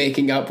Betty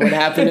making up what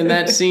happened in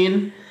that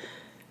scene.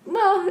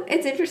 well,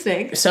 it's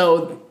interesting.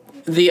 So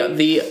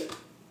the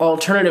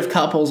alternative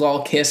couples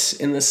all kiss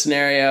in this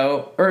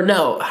scenario. Or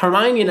no,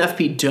 Hermione and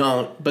FP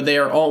don't, but they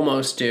are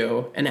almost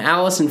do. And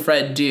Alice and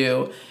Fred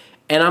do.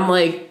 And I'm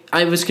like,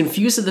 I was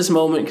confused at this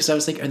moment because I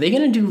was like, are they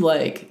going to do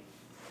like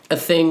a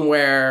thing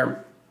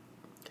where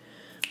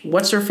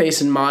what's her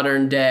face in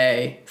modern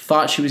day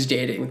thought she was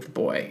dating the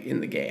boy in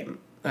the game?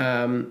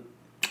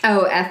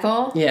 Oh,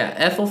 Ethel? Yeah,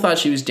 Ethel thought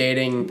she was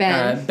dating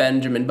Ben.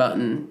 Benjamin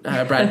Button,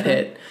 Brad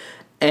Pitt,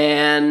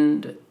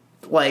 and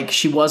like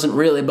she wasn't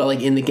really, but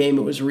like in the game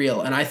it was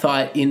real. And I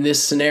thought in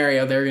this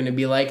scenario they're going to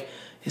be like,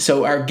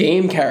 so our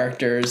game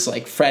characters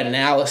like Fred and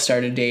Alice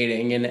started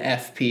dating, and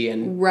FP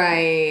and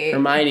Right.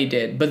 Hermione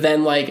did. But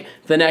then like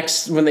the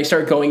next when they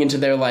start going into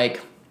their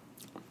like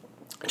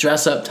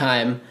dress up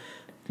time,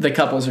 the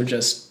couples are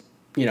just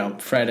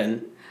Fred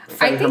and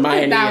I think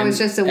Hermione. that was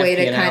and just a way FP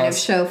to and kind of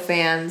Alice. show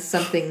fans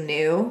something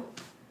new.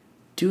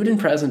 Do it in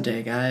present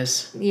day,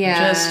 guys.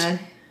 Yeah.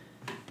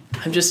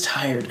 I'm just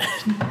tired.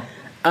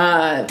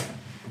 And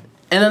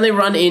then they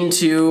run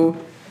into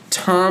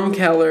Tom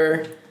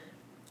Keller,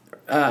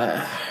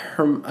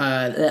 Hiram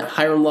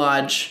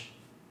Lodge,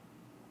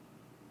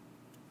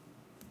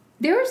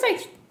 There was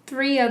like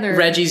 3 other...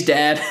 Reggie's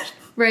dad,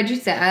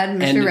 Reggie's dad,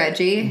 Mr. and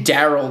Reggie.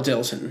 Daryl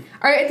Dilton.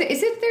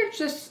 Is it there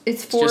just...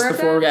 It's 4 Just of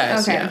the 4 them?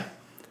 guys, Okay. yeah.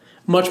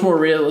 Much more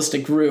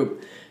realistic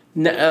group.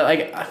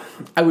 Like,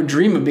 I would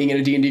dream of being in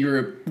a D&D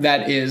group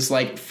that is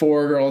like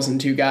 4 girls and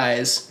 2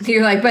 guys.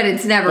 You're like, but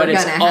it's never But gonna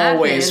it's happen.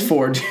 always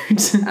 4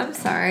 dudes. I'm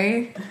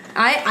sorry.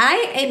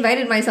 I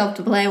invited myself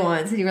to play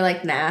once, and you were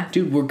like, nah.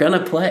 Dude, we're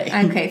gonna play.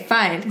 Okay,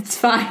 fine. It's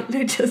fine.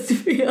 I just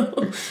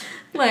feel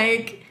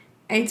like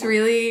it's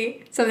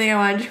really something I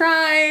want to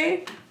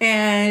try,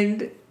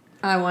 and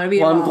I want to be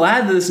Well, I'm involved.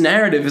 glad this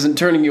narrative isn't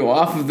turning you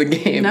off of the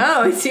game.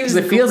 No, it seems Because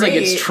it feels like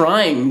great. it's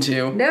trying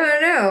to.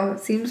 No. It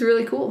seems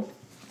really cool.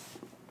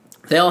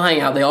 They all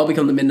hang out. They all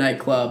become the Midnight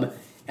Club.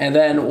 And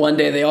then one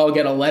day they all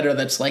get a letter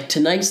that's like,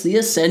 tonight's the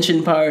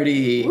Ascension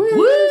Party.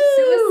 Woo!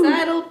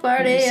 Suicidal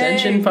party.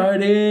 Ascension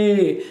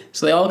Party.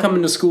 So they all come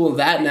into school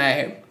that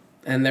night.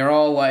 And they're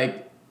all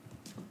like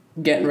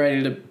getting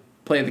ready to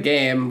play the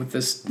game with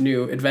this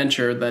new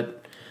adventure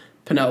that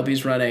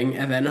Penelope's running.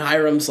 And then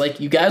Hiram's like,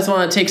 you guys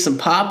want to take some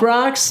pop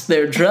rocks?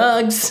 They're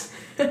drugs.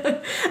 At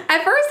first,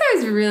 I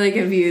was really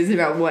confused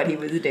about what he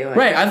was doing.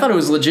 Right. I thought it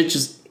was legit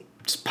just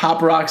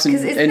pop rocks and,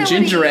 'Cause isn't and that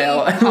ginger what he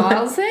ale.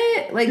 calls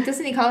it? Like,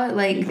 doesn't he call it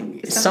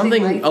like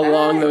Something like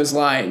along that? those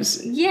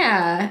lines.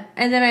 Yeah,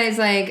 and then I was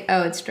like,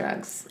 oh, it's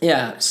drugs.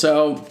 Yeah,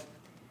 so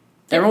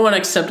everyone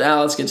except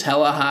Alice gets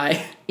hella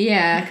high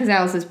Yeah, because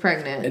Alice is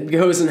pregnant. and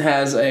goes and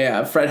has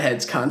a Fred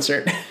Heads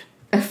concert.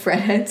 A Fred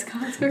Heads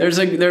concert? That's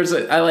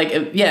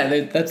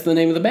the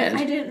name of the band.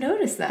 I didn't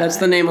notice that. That's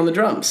the name on the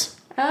drums.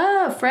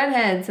 Oh, Fred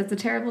Heads. That's a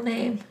terrible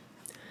name.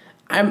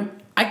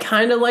 I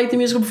kind of like the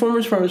musical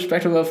performance from a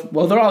perspective of,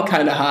 well, they're all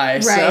kind of high.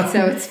 Right,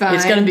 so it's fine.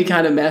 It's going to be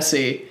kind of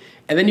messy.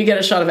 And then you get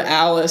a shot of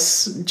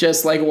Alice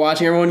just, like,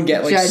 watching everyone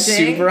get, like, Judging.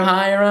 super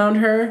high around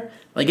her.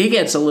 Like, it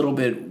gets a little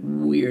bit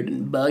weird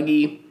and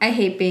buggy. I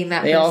hate being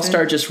that They person. all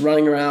start just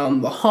running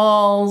around the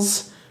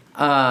halls.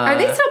 Are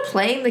they still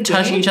playing the game?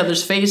 Touching each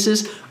other's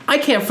faces. I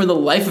can't for the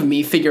life of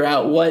me figure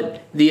out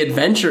what the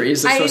adventure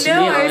is that's supposed to be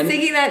on. I was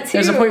thinking that too.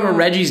 There's a point where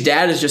Reggie's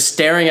dad is just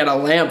staring at a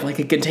lamp like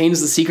it contains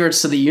the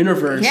secrets to the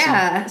universe.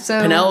 Yeah, And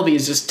so... Penelope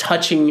is just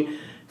touching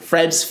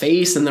Fred's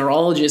face and they're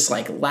all just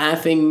like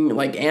laughing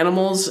like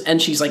animals.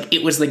 And she's like,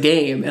 it was the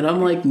game. And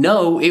I'm like,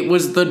 no, it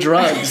was the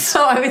drugs.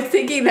 So I was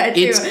thinking that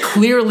too. It's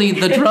clearly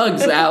the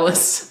drugs,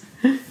 Alice.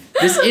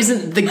 This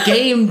isn't the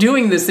game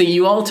doing this thing.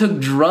 You all took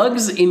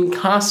drugs in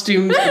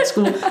costumes at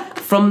school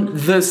from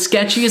the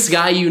sketchiest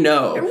guy you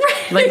know.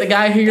 Right. Like the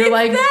guy who you're It's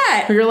like,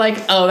 that.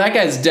 oh, that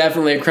guy's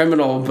definitely a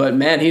criminal, but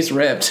man, he's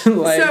ripped.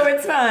 Like, So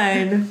it's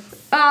fine.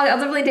 Oh, I'll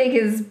definitely take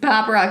his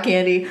Pop Rock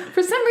candy.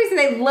 For some reason,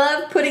 they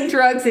love putting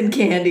drugs in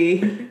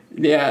candy.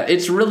 yeah,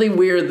 it's really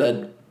weird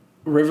that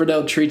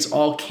Riverdale treats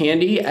all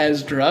candy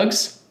as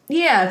drugs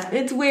Yeah,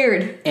 it's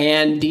weird.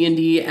 and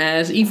D&D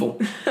as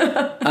evil.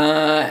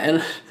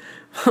 And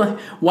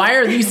why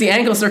are these the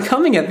angles they're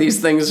coming at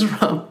these things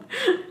from?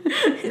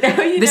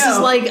 Now you This know. is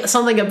like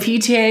something a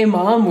PTA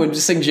mom would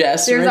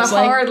suggest. There's where a it's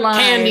like, hard line.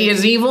 Candy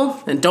is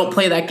evil, and don't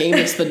play that game,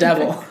 it's the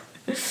devil.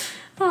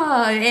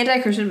 Oh,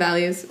 anti-Christian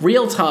values.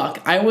 Real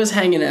talk, I was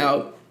hanging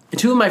out, and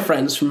two of my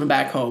friends from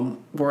back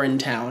home were in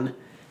town,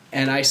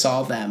 and I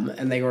saw them,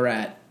 and they were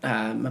at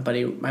my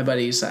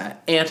buddy's aunt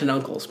and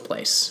uncle's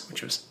place,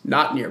 which was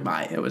not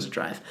nearby, it was a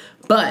drive.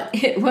 But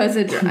It was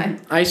a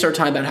drive. I start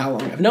talking about how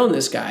long I've known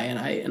this guy,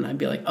 and I'd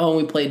be like, oh,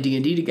 we played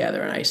D&D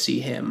together, and I see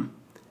him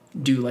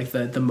do like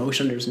the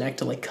motion under his neck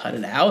to like cut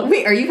it out.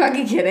 Wait, are you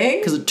fucking kidding?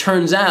 Because it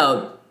turns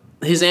out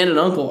his aunt and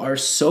uncle are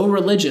so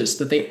religious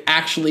that they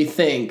actually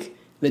think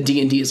that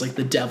D&D is like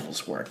the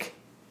devil's work.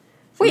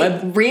 Wait,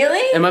 My-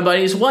 really? And my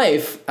buddy's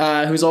wife,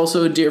 who's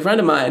also a dear friend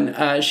of mine,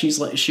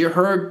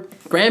 her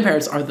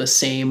grandparents are the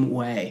same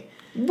way.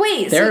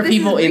 Wait, There so are this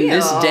people is in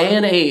this real. day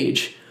and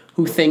age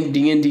who think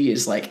D&D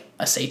is like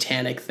a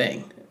satanic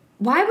thing.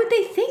 Why would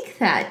they think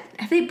that?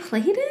 Have they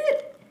played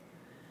it?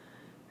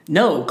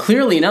 No,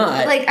 clearly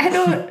not. Like, I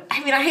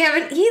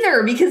haven't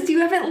either because you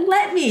haven't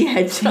let me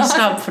yet, John. Please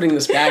stop putting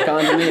this back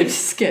onto I'm me.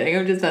 just kidding.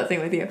 I'm just messing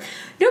with you.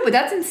 No, but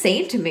that's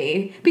insane to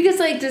me. Because,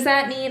 like, does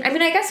that mean... I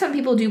mean, I guess some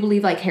people do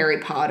believe, like, Harry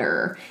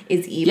Potter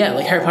is evil. Yeah,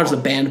 like Harry Potter's a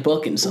banned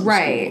book in some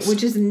Right, schools.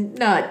 which is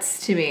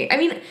nuts to me. I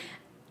mean,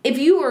 if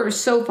you were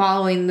so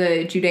following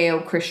the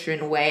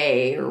Judeo-Christian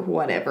way or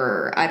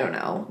whatever, I don't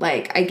know.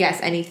 Like, I guess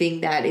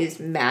anything that is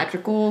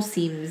magical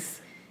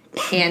seems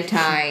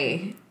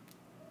anti...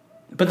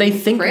 But they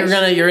think you're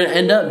Fresh. gonna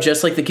end up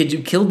just like the kids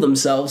who killed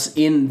themselves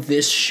in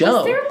this show.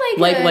 Was there,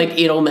 like, like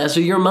it'll mess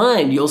with your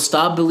mind. You'll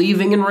stop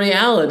believing in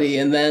reality,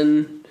 and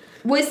then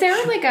Was there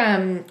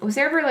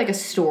ever like a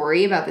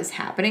story about this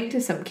happening to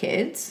some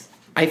kids?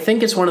 I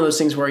think it's one of those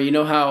things where you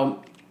know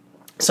how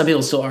some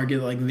people still argue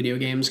that like video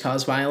games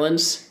cause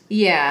violence.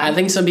 Yeah. I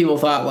think some people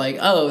thought like,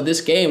 oh,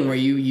 this game where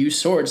you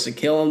use swords to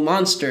kill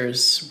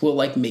monsters will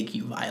like make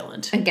you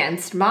violent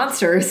Against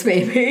monsters,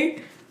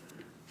 maybe.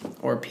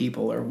 or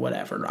people or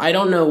whatever. I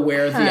don't know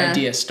where the Huh.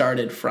 idea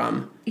started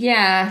from.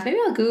 Yeah, maybe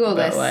I'll Google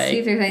But, this, like, see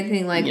if there's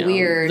anything like You know,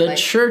 weird. the like,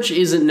 church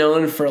isn't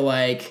known for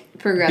like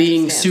Progressive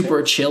being stances.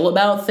 super chill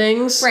about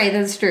things. right,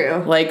 that's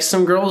true. Like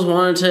some girls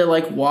wanted to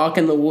like walk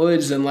in the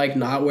woods and like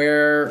not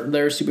wear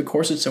their stupid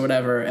corsets or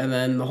whatever, and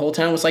then the whole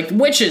town was like,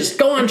 witches,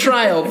 go on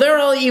trial. They're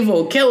all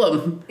evil. Kill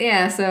them.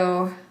 Yeah,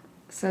 so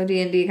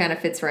D&D kind of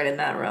fits right in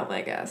that realm,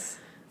 I guess.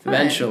 Fine.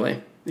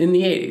 Eventually, in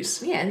the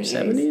 80s. Yeah, in the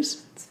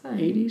 70s, It's fine.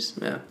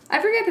 80s. Yeah. I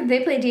forget that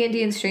they play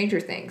D&D in Stranger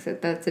Things.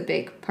 That's a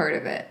big part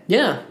of it.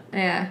 Yeah.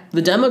 Yeah.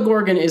 The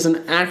Demogorgon is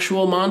an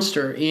actual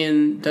monster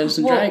in Dungeons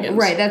and Dragons.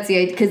 Right, that's the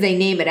idea, because they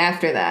name it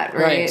after that,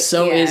 right? Right.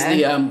 So yeah. is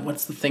the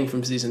what's the thing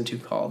from season 2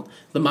 called?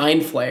 The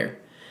Mind Flayer.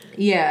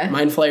 Yeah.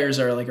 Mind Flayers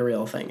are like a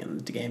real thing in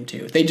the game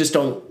too. They just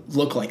don't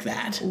look like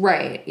that.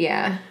 Right,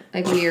 yeah.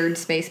 Like weird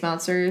space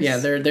monsters. Yeah,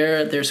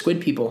 they're squid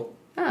people.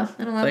 Oh,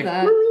 I don't love Like,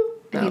 that. I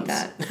no, hate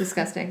that.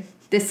 Disgusting.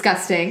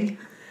 Disgusting.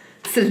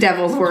 It's the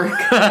devil's work.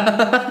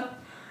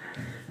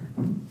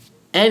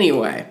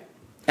 Anyway,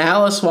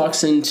 Alice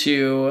walks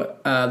into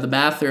the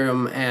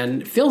bathroom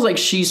and feels like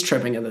she's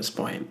tripping at this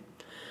point.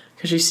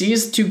 Because she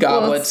sees two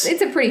Well, goblets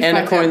it's a pretty and a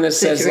fucked coin up that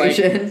says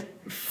situation.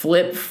 like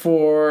flip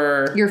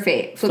for Your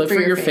fate. flip for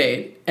your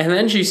fate. And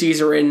then she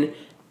sees her written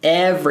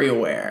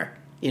everywhere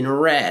in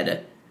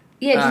red.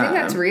 Yeah, do you think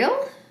that's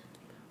real?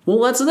 Well,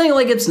 that's the thing,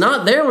 like it's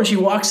not there when she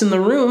walks in the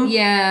room.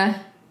 Yeah.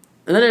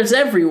 And then it's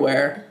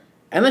everywhere.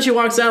 And then she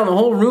walks out and the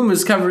whole room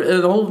is covered,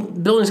 the whole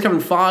building's covered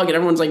in fog and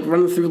everyone's like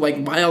running through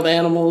like wild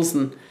animals.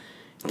 And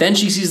then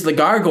she sees the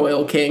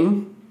Gargoyle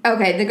King.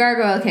 Okay, the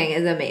Gargoyle King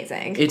is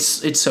amazing.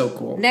 It's so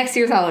cool. Next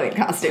year's Halloween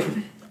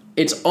costume.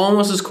 It's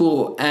almost as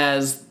cool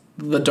as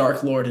the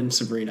Dark Lord in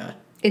Sabrina.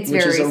 It's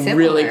which very is a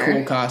really similar.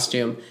 cool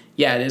costume.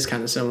 Yeah, it is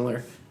kind of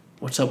similar.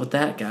 What's up with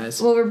that, guys?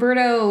 Well,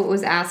 Roberto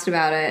was asked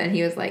about it, and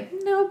he was like,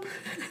 nope,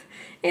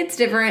 it's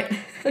different.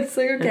 It's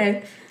like,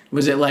 okay.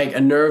 Was it like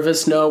a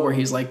nervous no where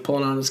he's like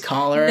pulling on his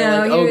collar? No,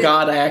 like, he oh was-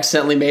 God, I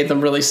accidentally made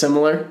them really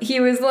similar. He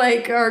was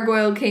like,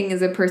 Gargoyle King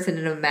is a person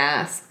in a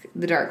mask.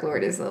 The Dark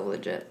Lord is a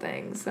legit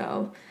thing,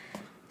 so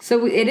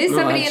it is No,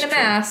 somebody in that's a true.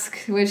 mask,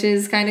 which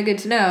is kind of good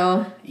to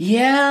know.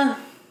 Yeah.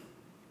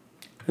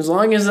 As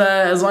long as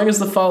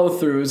the follow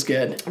through is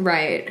good.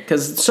 Right.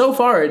 Because so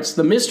far,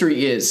 the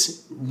mystery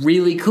is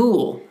really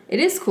cool. It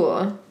is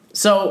cool.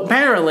 So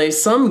apparently,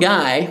 some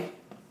guy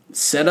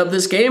set up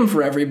this game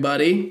for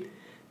everybody,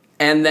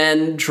 and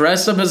then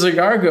dressed up as a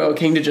Gargoyle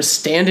King to just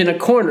stand in a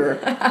corner,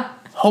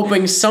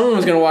 hoping someone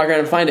was going to walk around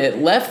and find it.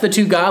 Left the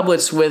two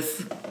goblets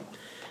with.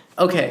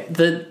 Okay,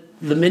 the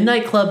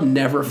Midnight Club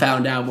never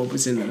found out what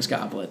was in those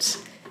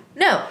goblets.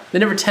 No. They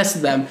never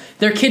tested them.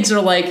 Their kids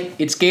are like,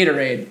 it's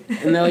Gatorade,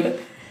 and they're like,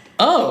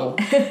 oh,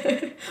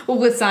 Well,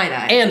 with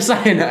cyanide. and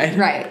cyanide.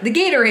 Right. The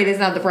Gatorade is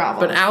not the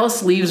problem. But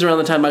Alice leaves around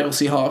the time Michael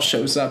C. Hall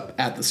shows up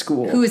at the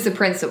school. Who is the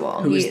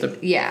principal? Who is the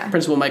Yeah.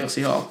 principal, Michael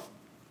C. Hall.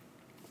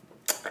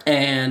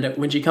 And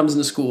when she comes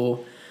into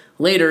school,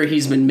 later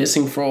he's been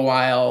missing for a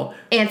while.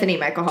 Anthony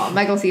Michael Hall.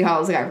 Michael C.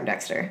 Hall is the guy from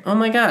Dexter. Oh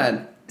my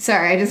God,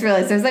 Sorry, I just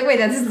realized. I was like, wait,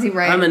 that doesn't seem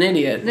right. I'm an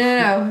idiot.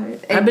 No.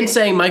 I've been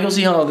saying Michael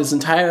C. Hall this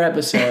entire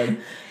episode.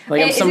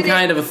 Like I'm Isn't some it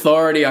kind of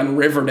authority on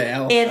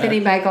Riverdale.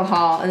 Anthony Michael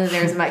Hall, and then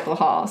there's Michael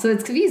Hall. So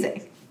it's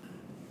confusing.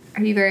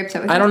 Are you very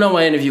upset with I me? don't know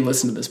why any of you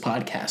listen to this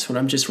podcast when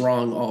I'm just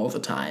wrong all the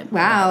time.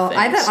 Wow, about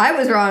I things. thought I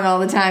was wrong all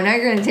the time. Now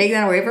you're going to take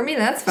that away from me?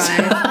 That's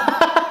fine.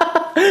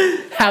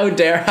 How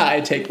dare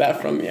I take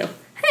that from you?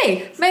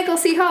 Hey, Michael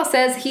C. Hall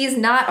says he's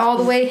not all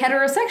the way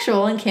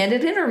heterosexual in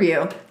Candid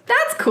Interview.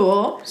 That's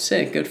cool.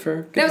 Sick. Good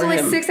for That was for only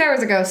him. 6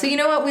 hours ago. So you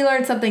know what? We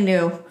learned something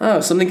new. Oh,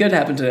 something good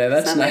happened today.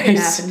 That's Something nice. good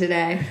happened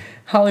today.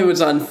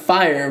 Hollywood's on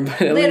fire,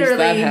 but at least that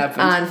Literally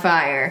happened. on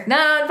fire.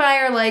 Not on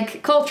fire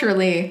like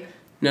culturally.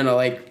 No,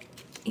 like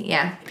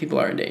Yeah. people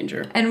are in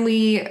danger. And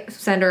we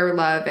send our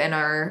love and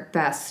our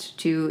best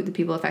to the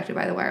people affected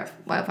by the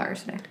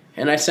wildfires today.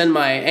 And I send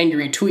my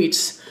angry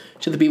tweets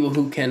to the people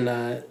who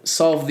can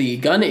solve the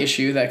gun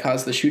issue that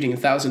caused the shooting in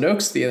Thousand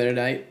Oaks the other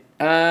night.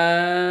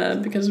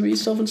 Because we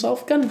still haven't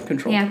solved gun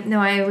control. Yeah, no,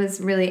 I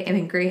was really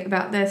angry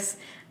about this.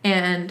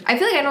 And I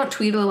feel like I don't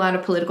tweet a lot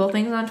of political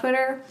things on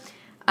Twitter.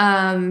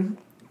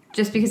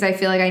 Just because I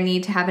feel like I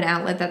need to have an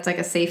outlet that's like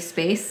a safe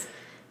space.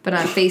 But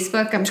on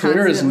Facebook, I'm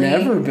Twitter has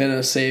constantly... never been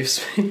a safe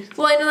space.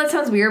 Well, I know that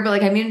sounds weird, but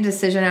like I made a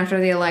decision after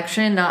the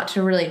election not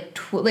to really...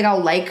 like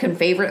I'll like and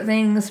favorite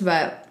things,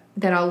 but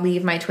that I'll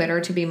leave my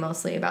Twitter to be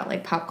mostly about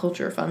like pop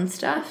culture fun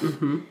stuff.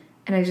 Mm-hmm.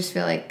 And I just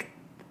feel like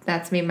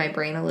that's made my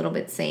brain a little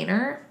bit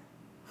saner.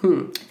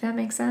 If that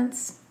makes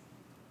sense.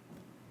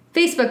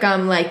 Facebook,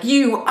 I'm like,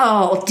 you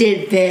all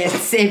did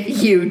this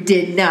if you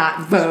did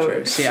not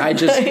vote. See, I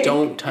just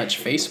don't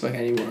touch Facebook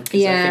anymore. Because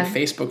Yeah. I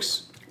think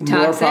Facebook's more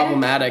Toxic?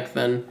 problematic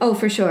than... Oh,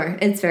 for sure.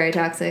 It's very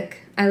toxic.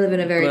 I live in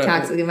a very But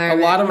toxic a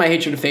environment. lot of my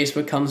hatred of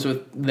Facebook comes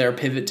with their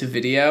pivot to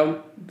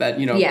video that,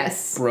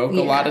 Yes. broke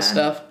a lot of Yeah.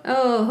 stuff.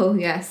 Oh,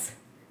 yes.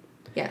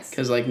 Yes.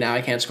 Because, now I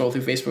can't scroll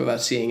through Facebook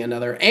without seeing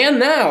another "and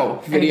now"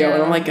 video. know.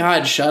 And I'm like,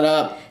 God, shut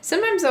up.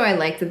 Sometimes, though, I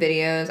like the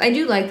videos. I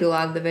do like a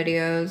lot of the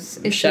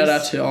videos. It's Shout out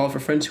just- to all of our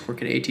friends who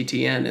work at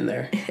ATTN in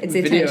their It's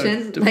video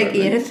attention. department. Like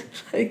Ian,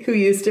 like who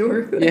used to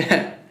work with.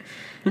 Yeah.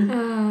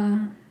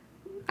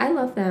 I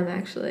love them,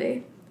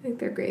 actually. I think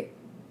they're great.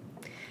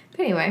 But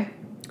anyway.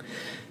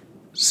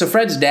 So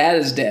Fred's dad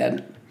is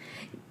dead.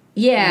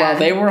 Yeah. While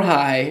they were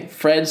high,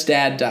 Fred's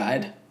dad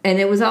died. And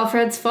it was all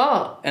Fred's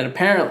fault. And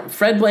apparently,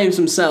 Fred blames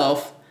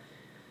himself,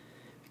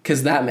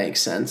 because that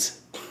makes sense.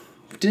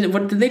 Did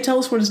they tell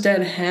us what his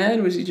dad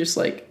had? Was he just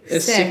like a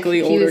Sick. sickly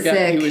He older was guy?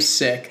 sick. He was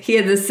sick. He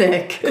had the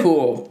sick.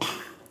 Cool.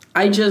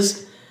 I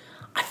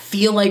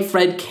feel like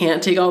Fred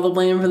can't take all the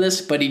blame for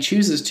this, but he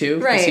chooses to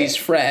because Right. he's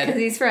Fred.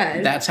 Because he's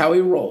Fred. That's how he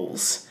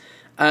rolls.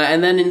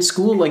 And then in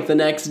school, the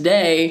next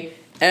day,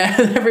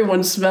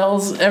 everyone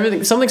smells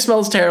everything. Something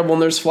smells terrible,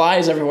 and there's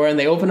flies everywhere. And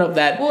they open up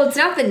that Well, it's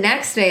not the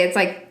next day. It's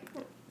like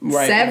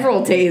right,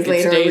 several days it's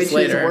later, days which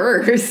later. is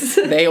worse.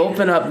 They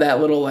open up that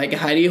little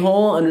hidey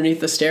hole underneath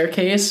the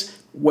staircase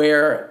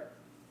where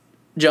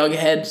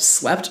Jughead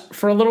slept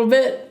for a little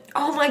bit,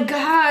 Oh my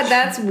god,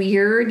 that's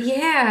weird.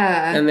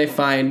 Yeah. and they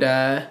find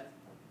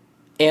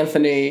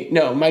Anthony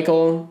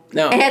Michael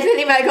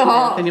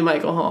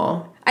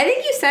Hall. I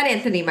think you said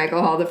Anthony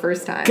Michael Hall the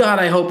first time. God,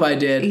 I hope I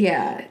did.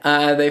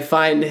 Yeah. They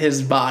find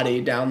his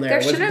body down there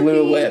with shouldn't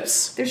blue be-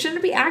 lips. There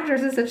shouldn't be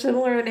actors with such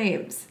similar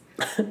names.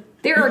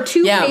 There are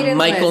two Yeah, Peyton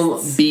Michael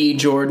lists. B.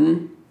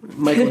 Jordan.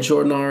 Michael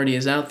Jordan already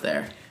is out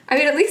there. I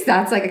mean, at least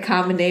that's like a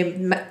common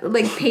name.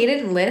 Like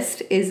Peyton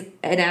List is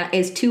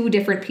two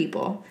different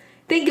people.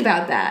 Think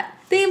about that.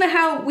 Think about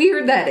how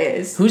weird that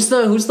is. Who's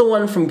the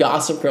one from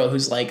Gossip Girl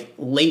who's like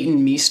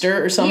Leighton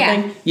Meester or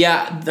something?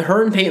 Yeah,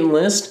 her and Peyton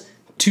List,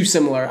 too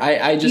similar.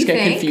 I just You get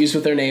think? confused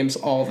with their names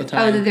all the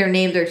time. Oh, that their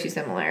names are too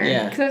similar.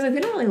 Yeah. Because I was like, they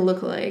don't really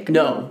look alike.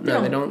 No,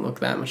 they don't look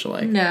that much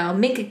alike. No,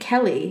 Minka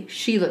Kelly,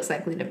 she looks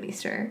like Lena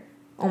Meester.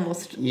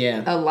 Almost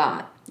Yeah. a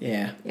lot.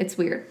 Yeah. It's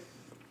weird.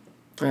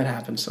 That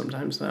happens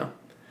sometimes, though.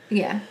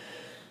 Yeah.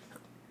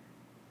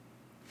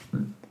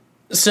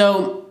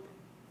 So,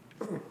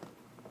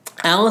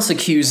 Alice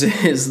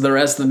accuses the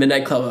rest of the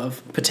Midnight Club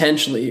of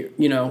potentially,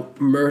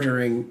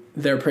 murdering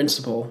their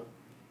principal.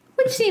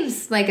 Which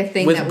seems like a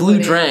thing With that Blue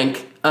wouldn't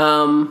Drank.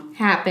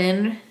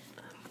 happen.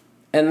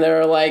 And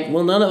they're like,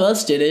 well, none of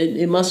us did it.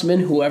 It must have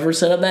been whoever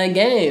set up that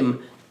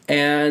game.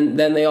 And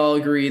then they all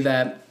agree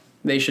that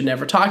they should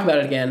never talk about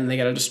it again, and they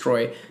gotta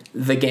destroy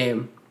the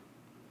game.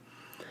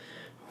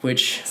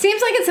 Which...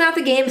 Seems like it's not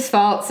the game's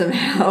fault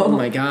somehow. Oh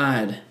my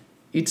god.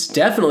 It's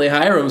definitely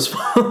Hiram's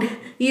fault.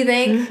 You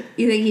think?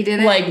 You think he did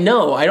it? Like,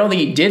 no, I don't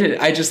think he did it.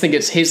 I just think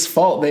it's his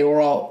fault. They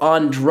were all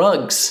on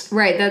drugs.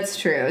 Right, that's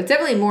true. It's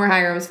definitely more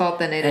Hiram's fault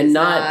than it is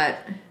not.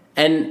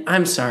 And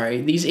I'm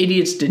sorry, these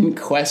idiots didn't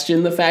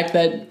question the fact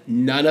that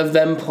none of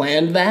them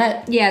planned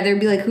that? Yeah, they'd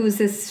be like, who's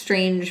this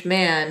strange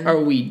man? Are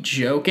we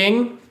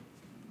joking?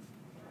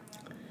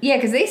 Yeah,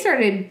 because they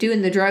started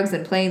doing the drugs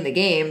and playing the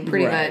game,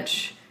 pretty Right.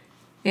 much.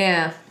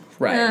 Yeah.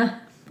 Right.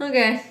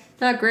 Okay,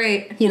 not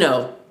great.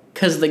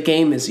 Because the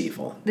game is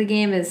evil. The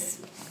game is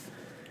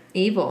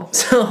evil.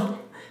 So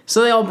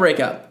they all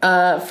break up.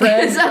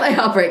 Fred... It's not like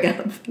I'll break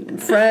up.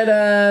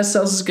 Fred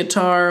sells his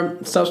guitar,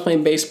 stops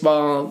playing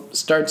baseball,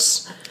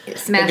 starts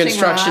Smashing a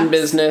construction rocks.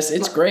 business.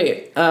 It's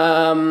great.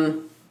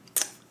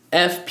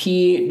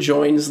 FP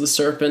joins the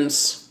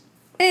Serpents.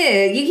 You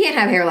can't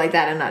have hair like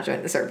that and not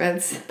join the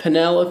Serpents.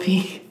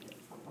 Penelope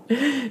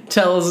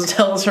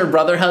tells her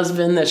brother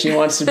husband that she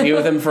wants to be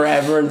with him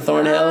forever in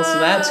Thornhill. So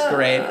that's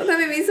great. That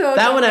made me so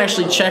That one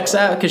actually uncomfortable. checks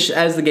out because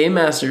as the game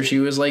master, she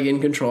was like in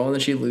control, and then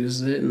she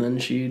loses it, and then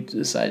she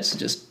decides to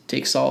just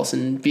take solace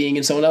in being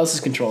in someone else's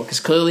control. Because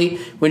clearly,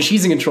 when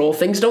she's in control,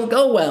 things don't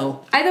go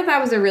well. I thought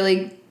that was a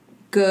really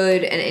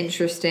good and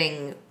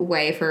interesting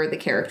way for the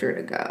character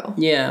to go.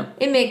 Yeah.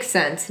 It makes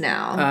sense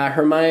now.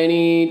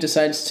 Hermione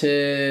decides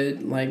to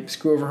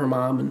screw over her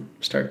mom and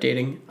start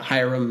dating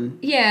Hiram.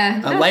 Yeah.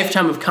 A that's-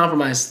 lifetime of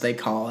compromise, they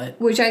call it.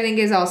 Which I think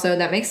is also,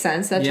 that makes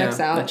sense. That checks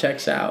out. That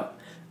checks out.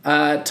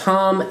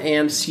 Tom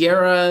and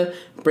Sierra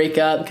break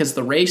up because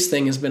the race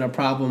thing has been a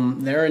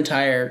problem their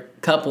entire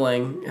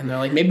coupling. And they're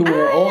like, maybe when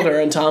we're older.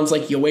 And Tom's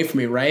like, you wait for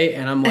me, right?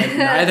 And I'm like,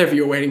 neither of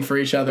you are waiting for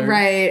each other.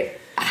 Right.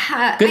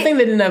 Good thing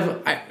they didn't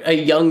have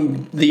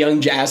the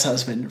young jazz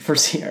husband for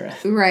Sierra.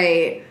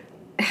 Right.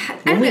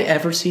 Will we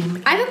ever see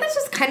him? I thought this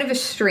was kind of a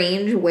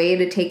strange way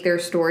to take their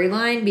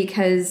storyline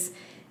because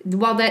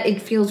while that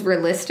it feels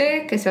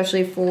realistic,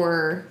 especially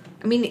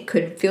it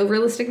could feel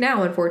realistic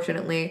now,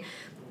 unfortunately.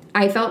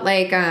 I felt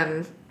like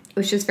it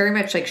was just very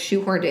much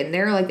shoehorned in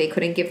there. Like they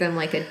couldn't give them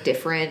a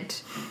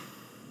different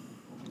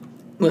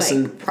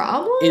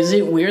problem. Is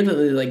it weird that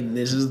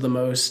this is the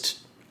most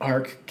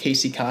arc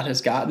Casey Cott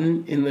has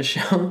gotten in the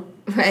show?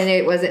 And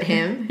it wasn't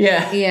him?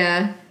 Yeah.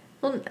 Yeah.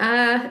 Well,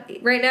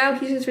 right now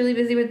he's just really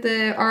busy with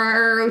the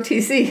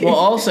RROTC. Well,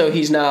 also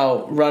he's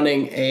now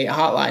running a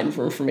hotline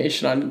for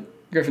information on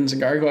Griffins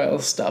and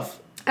Gargoyles stuff.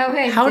 Oh,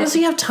 hey. How does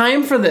he have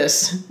time for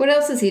this? What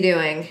else is he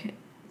doing?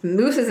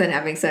 Moose isn't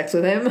having sex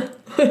with him.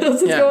 What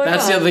else is going on?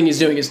 That's the other thing he's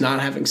doing is not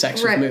having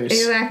sex Right, with Moose.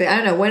 exactly. I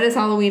don't know. When does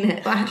Halloween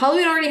hit?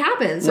 Halloween already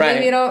happened, so Right.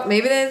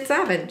 maybe that's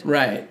happened.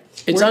 Right.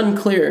 It's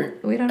unclear.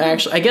 We don't know.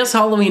 Actually, I guess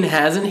Halloween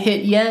hasn't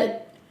hit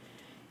yet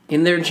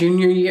in their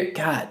junior year.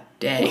 God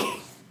dang.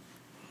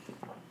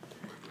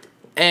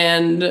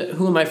 And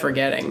who am I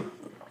forgetting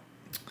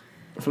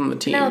from the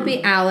team? That'll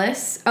be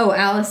Alice. Oh,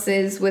 Alice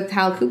is with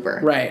Hal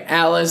Cooper. Right.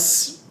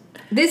 Alice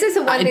This is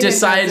the one thing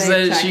decides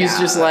that that she's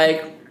just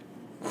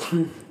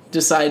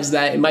decides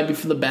that it might be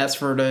for the best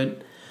for her to,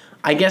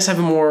 I guess, have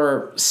a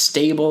more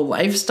stable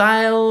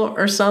lifestyle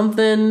or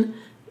something.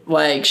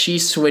 She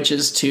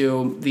switches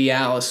to the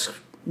Alice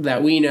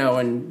that we know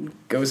and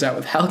goes out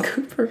with Hal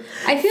Cooper.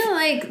 I feel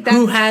like that's...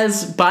 Who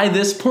has, by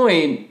this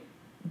point,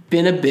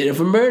 been a bit of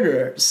a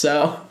murderer,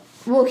 so...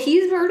 Well,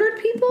 he's murdered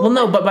people? Well,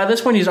 no, but by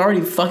this point he's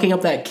already fucking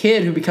up that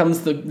kid who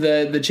becomes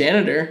the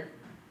janitor.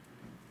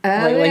 Oh,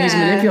 Like he's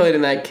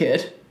manipulating that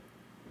kid.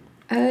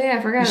 Oh, yeah,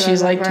 I forgot about She's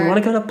that like, do part. you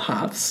want to go to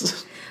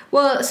Pops?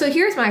 Well, so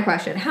here's my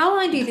question. How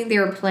long do you think they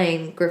were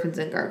playing Griffins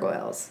and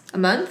Gargoyles? A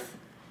month?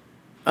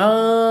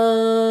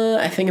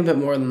 I think a bit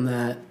more than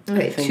that.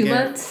 Okay, I think 2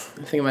 months?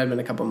 I think it might have been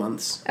a couple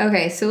months.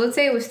 Okay, so let's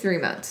say it was 3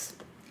 months.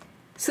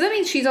 So that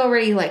means she's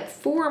already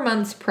 4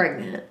 months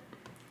pregnant.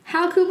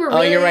 Hal Cooper really...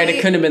 Oh, you're right. It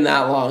couldn't have been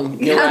that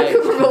long. You're Hal right.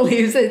 Cooper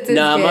believes it's his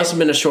No, it kid. must have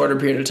been a shorter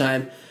period of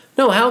time.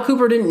 No, Hal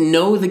Cooper didn't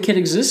know the kid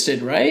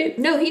existed, right?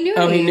 No, he knew.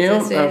 Oh, he knew?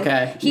 Existed.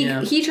 Okay,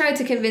 yeah. He tried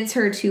to convince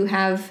her to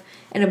have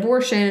an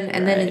abortion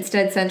and then Right.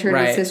 instead sent her to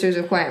Right. Sisters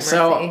of Quiet Mercy.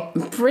 So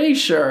I'm pretty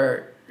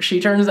sure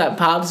she turns that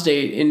Pops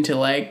date into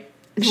What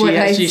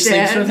I she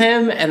sleeps said. with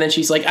him, and then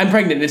she's like, "I'm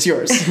pregnant. It's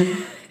yours."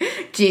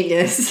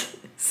 Genius.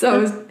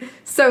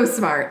 So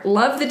smart.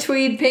 Love the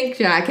tweed pink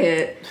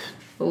jacket.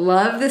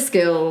 Love the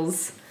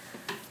skills.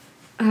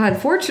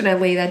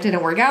 Unfortunately, that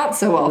didn't work out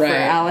so well for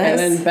Alice. And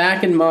then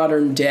back in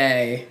modern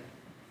day,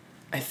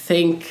 I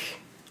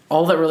think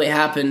all that really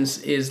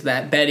happens is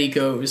that Betty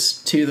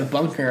goes to the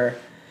bunker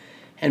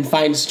and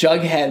finds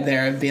Jughead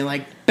there and being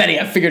like, "Betty,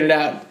 I figured it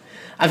out.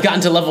 I've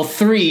gotten to level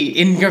 3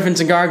 in Griffins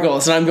and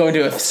Gargoyles, and I'm going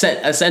to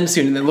ascend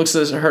soon, and then looks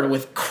at her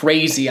with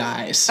crazy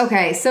eyes.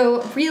 Okay,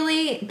 so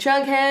really,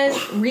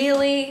 Jughead,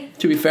 really?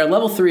 To be fair,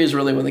 level 3 is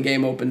really when the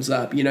game opens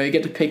up. You know, you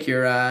get to pick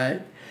your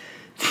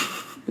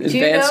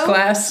advanced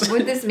class.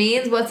 What this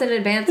means? What's an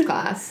advanced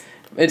class?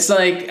 It's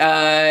like,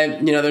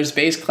 there's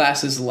base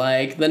classes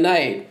like the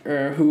Knight,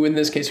 or who in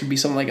this case would be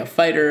someone like a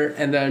fighter,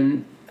 and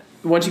then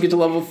once you get to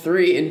level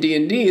 3 in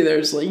D&D,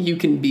 there's like, you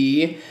can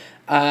be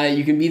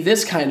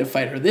this kind of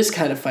fighter, this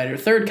kind of fighter,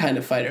 third kind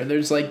of fighter.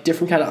 There's like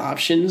different kind of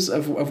options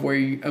of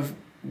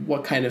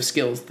what kind of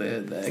skills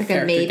the Like character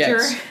a major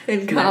gets.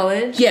 in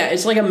college? Yeah,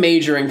 it's like a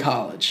major in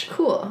college.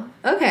 Cool.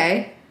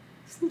 Okay.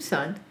 Seems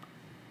fun.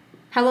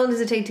 How long does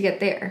it take to get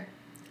there?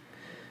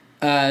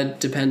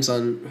 Depends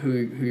on who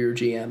your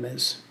GM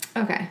is.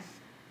 Okay.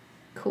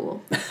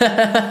 Cool.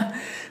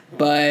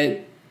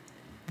 But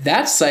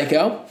that's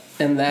Psycho,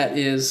 and that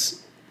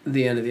is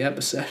the end of the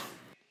episode.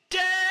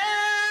 Dare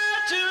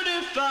to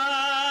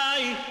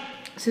defy.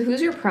 So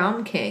who's your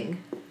prom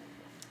king?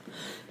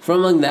 From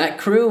among that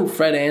crew,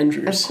 Fred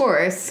Andrews. Of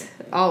course.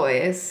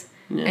 Always.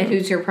 Yeah. And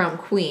who's your prom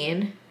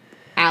queen?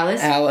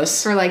 Alice?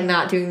 Alice. For, like,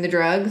 not doing the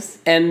drugs?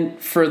 And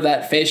for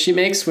that face she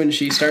makes when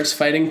she starts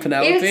fighting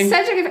Penelope. It was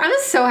such a good... I'm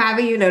so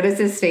happy you noticed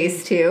his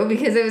face, too,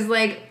 because it was,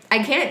 like...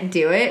 I can't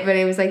do it, but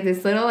it was, like,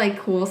 this little, like,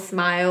 cool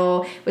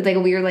smile with, like, a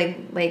weird,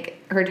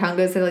 like her tongue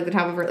goes to, like, the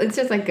top of her... It's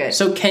just, like, good.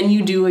 So can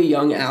you do a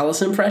young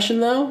Alice impression,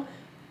 though?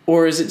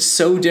 Or is it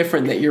so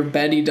different that your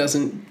Betty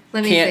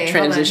can't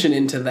transition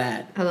into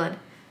that? Hold on.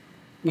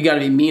 You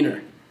gotta be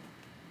meaner.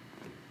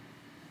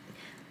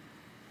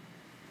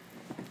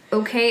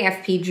 Okay,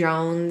 FP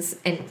Jones,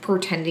 and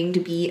pretending to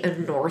be a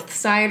North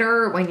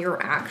Sider when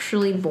you're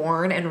actually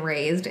born and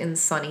raised in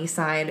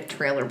Sunnyside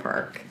Trailer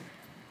Park.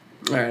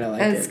 All right, I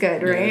like it. That's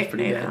good, Yeah, right? that's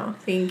pretty I good. know.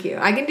 Thank you.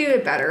 I can do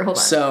it better. Hold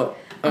on. So,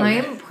 I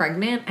okay. am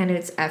pregnant and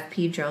it's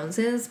FP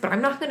Jones's, but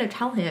I'm not going to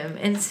tell him.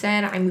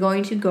 Instead, I'm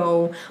going to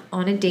go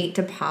on a date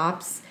to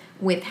Pops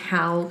with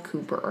Hal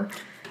Cooper.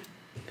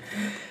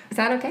 Is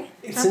that okay?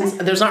 Since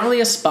there's not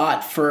really a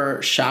spot for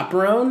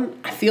chaperone,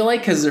 I feel like,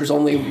 because there's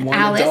only one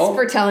Alice adult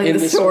for telling in the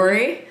this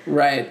story.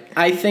 Right.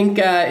 I think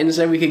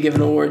instead we could give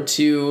an award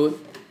to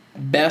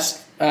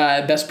best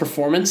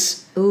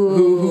performance.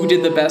 Who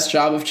did the best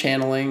job of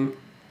channeling?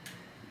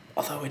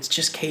 Although it's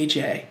just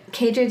KJ.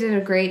 KJ did a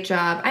great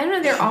job. I don't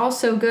know, they're all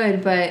so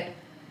good, but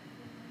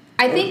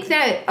I think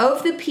that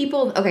of the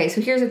people... Okay,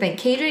 so here's the thing.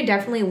 KJ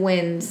definitely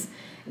wins,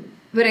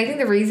 but I think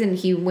the reason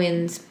he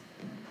wins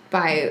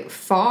by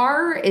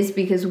far is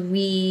because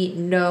we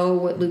know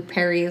what Luke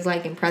Perry is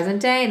like in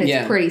present day, and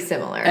it's pretty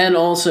similar. And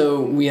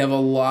also, we have a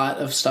lot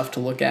of stuff to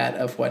look at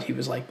of what he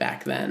was like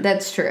back then.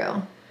 That's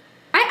true.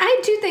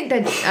 I do think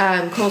that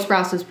Cole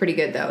Sprouse was pretty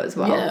good, though, as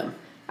well. Yeah.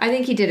 I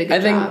think he did a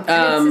good I job.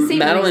 And it's the think same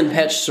Madeline reason.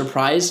 Petch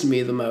surprised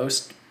me the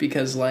most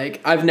because,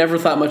 like, I've never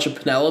thought much of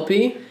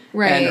Penelope.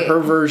 Right. And her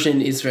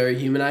version is very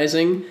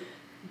humanizing.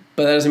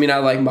 But that doesn't mean I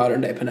like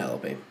modern day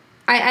Penelope.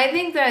 I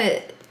think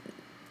that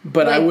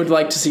But I like, would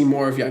like to see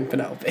more of young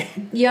Penelope.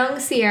 young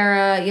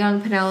Sierra,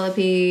 young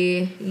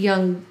Penelope,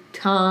 young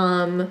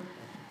Tom.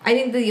 I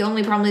think the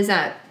only problem is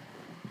that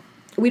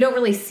we don't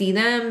really see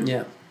them.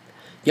 Yeah.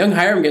 Young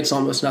Hiram gets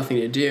almost nothing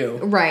to do.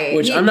 Right.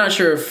 Which I'm not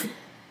sure if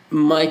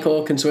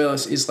Michael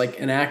Consuelos is like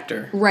an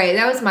actor. Right.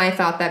 That was my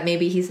thought, that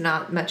maybe he's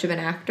not much of an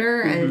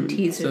actor and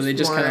he's just So they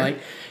just more... kind of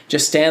like,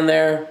 just stand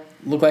there,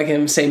 look like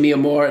him, say Mia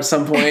Moore at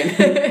some point.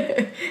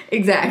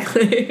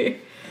 Exactly.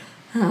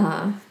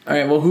 All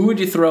right, well, who would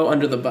you throw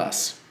under the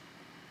bus?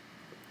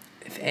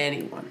 If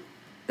anyone.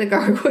 The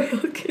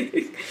Gargoyle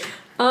King.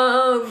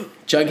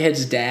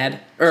 Jughead's dad,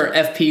 or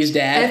FP's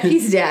dad.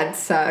 FP's dad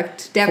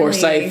sucked. Definitely.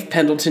 Forsyth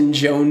Pendleton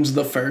Jones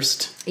the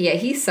First. Yeah,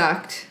 he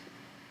sucked.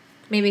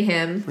 Maybe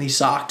him. He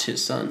socked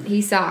his son.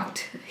 He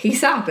socked. He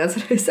socked. That's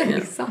what I said. Yeah.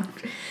 He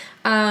socked.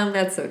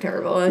 That's so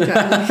terrible.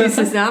 This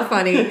is not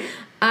funny.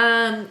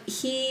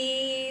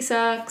 He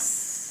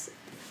sucks.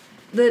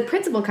 The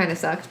principal kind of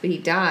sucked, but he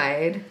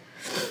died.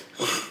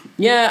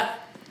 Yeah,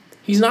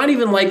 he's not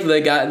even like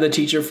the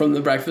teacher from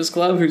the Breakfast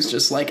Club who's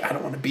just like, I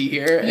don't want to be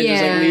here, and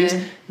just like leaves.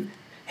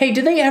 Hey,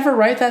 did they ever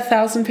write that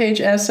 1,000-page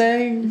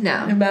essay?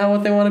 No. About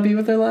what they want to be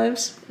with their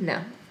lives?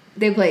 No.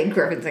 They played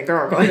Griffins and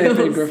Gargoyles. They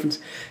played Griffins.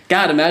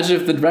 God,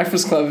 imagine if the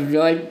Breakfast Club would be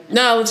like,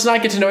 no, let's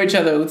not get to know each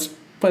other. Let's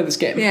play this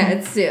game. Yeah,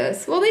 it's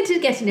serious. Well, they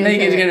did get to know They each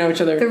get other. to know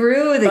each other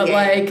Through the but game.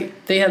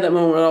 like, they had that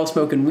moment where they're all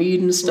smoking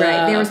weed and stuff.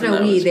 Right, there was no and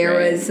that weed. There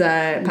great. was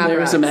Pop There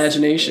was Rocks.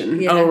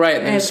 imagination. Yeah. Oh,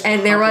 right.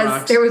 And there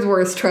was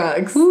worse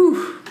drugs.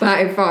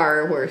 By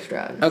far worse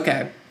drugs.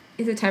 Okay.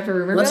 Is it time for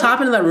rumor Let's mill? hop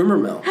into that rumor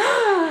mill.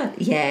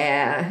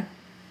 Yeah.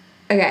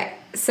 Okay,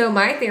 so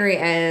my theory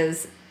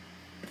is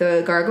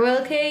the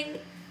Gargoyle King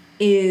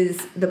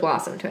is the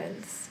Blossom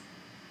Twins.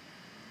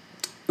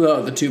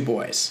 Oh, the two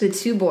boys. The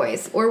two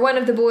boys. Or one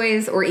of the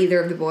boys, or either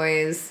of the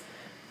boys.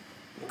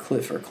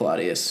 Cliff or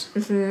Claudius.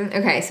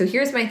 Okay, so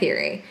here's my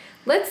theory.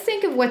 Let's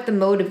think of what the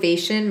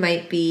motivation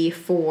might be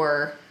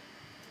for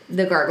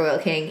the Gargoyle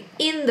King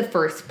in the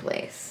first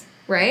place,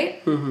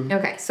 right?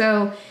 Okay,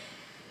 so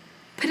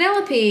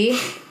Penelope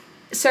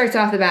starts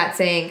off the bat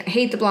saying, I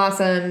hate the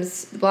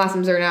Blossoms. The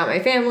Blossoms are not my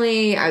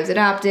family. I was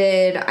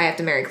adopted. I have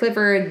to marry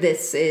Clifford.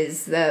 This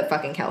is the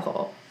fucking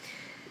hellhole.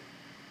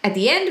 At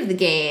the end of the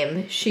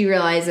game, she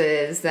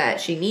realizes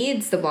that she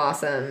needs the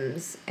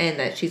Blossoms and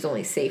that she's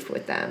only safe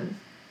with them.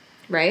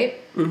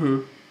 Right?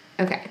 Mm-hmm.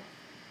 Okay.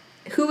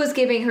 Who was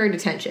giving her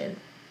detention?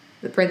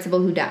 The principal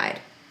who died.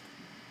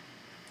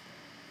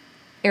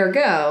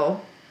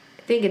 Ergo,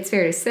 I think it's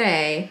fair to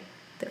say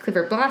that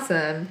Clifford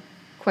Blossom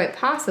quite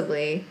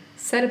possibly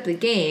set up the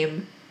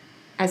game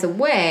as a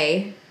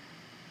way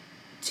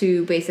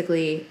to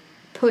basically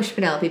push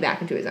Penelope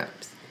back into his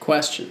arms.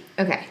 Question.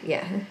 Okay,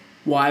 yeah.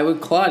 Why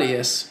would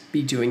Claudius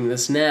be doing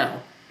this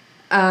now?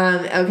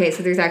 Okay,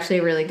 so there's actually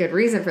a really good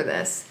reason for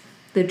this.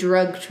 The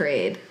drug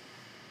trade.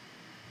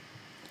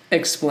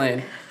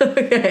 Explain.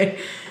 Okay.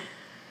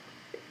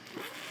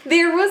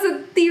 There was a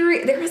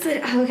theory,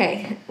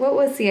 okay, what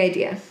was the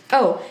idea?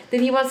 Oh, that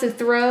he wants to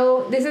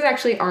throw, this is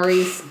actually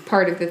Ari's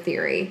part of the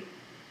theory.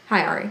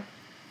 Hi, Ari.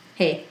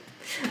 Hey.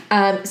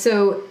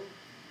 So,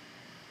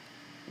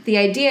 the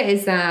idea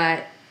is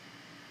that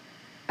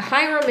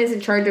Hiram is in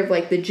charge of,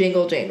 like, the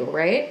jingle jangle,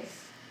 right?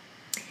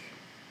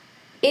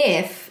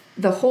 If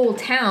the whole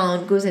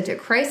town goes into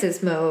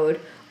crisis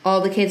mode,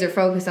 all the kids are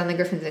focused on the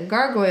Griffins and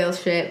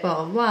Gargoyles shit,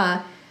 blah, blah,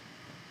 blah,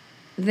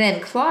 then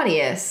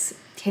Claudius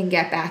can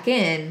get back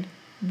in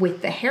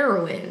with the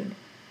heroin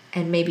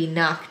and maybe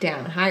knock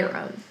down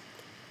Hiram.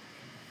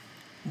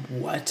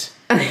 What?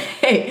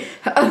 Okay.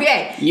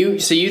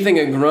 So you think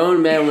a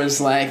grown man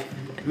was like,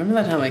 remember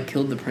that time I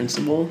killed the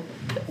principal?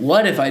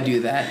 What if I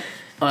do that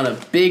on a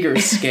bigger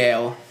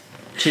scale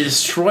to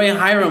destroy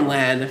Hiram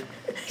Land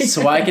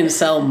so I can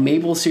sell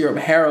maple syrup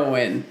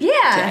heroin to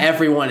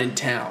everyone in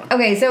town?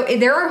 Okay, so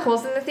there are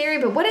holes in the theory,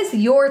 but what is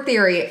your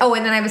theory? Oh,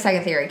 and then I have a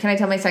second theory. Can I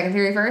tell my second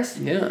theory first?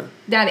 Yeah.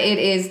 That it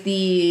is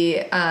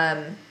the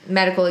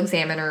medical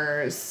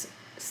examiner's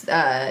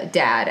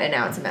dad, and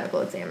now it's a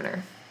medical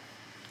examiner.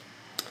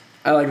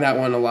 I like that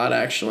one a lot,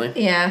 actually.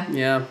 Yeah.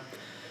 Yeah.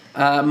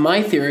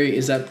 My theory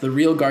is that the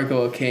real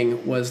Gargoyle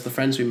King was the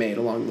friends we made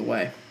along the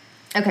way.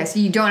 Okay, so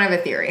you don't have a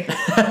theory.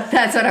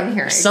 That's what I'm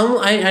hearing.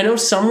 I know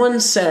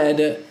someone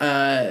said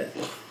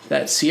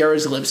that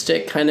Sierra's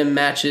lipstick kind of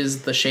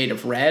matches the shade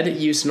of red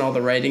used in all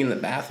the writing in the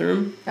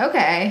bathroom.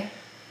 Okay.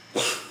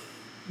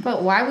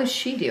 But why would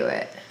she do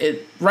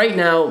it? Right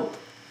now,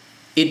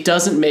 it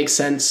doesn't make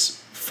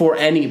sense for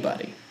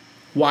anybody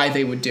why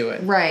they would do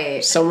it.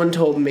 Right. Someone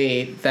told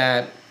me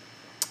that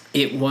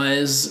it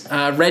was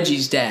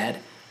Reggie's dad.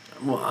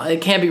 Well,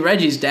 it can't be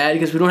Reggie's dad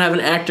because we don't have an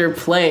actor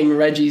playing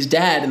Reggie's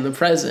dad in the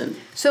present.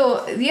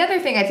 So the other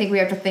thing I think we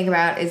have to think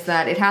about is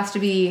that it has to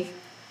be,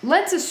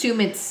 let's assume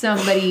it's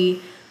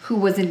somebody who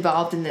was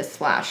involved in this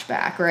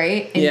flashback,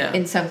 right?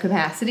 In some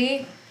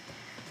capacity.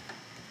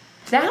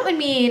 That would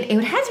mean it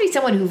would have to be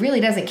someone who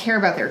really doesn't care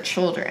about their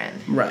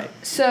children. Right.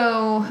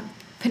 So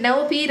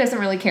Penelope doesn't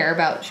really care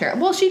about Cheryl.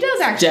 Well, she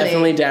does actually.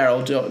 Definitely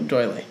Daryl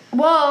Doyley.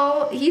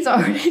 Well, he's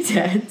already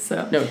dead,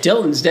 so. No,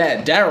 Dilton's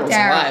dead. Daryl's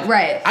alive.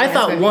 Right. I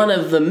thought one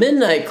of the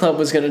Midnight Club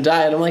was going to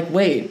die, and I'm like,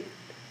 wait,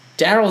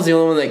 Daryl's the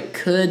only one that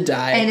could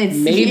die. And it's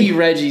maybe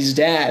Reggie's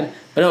dad,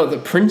 but no, the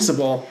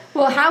principal.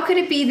 Well, how could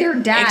it be their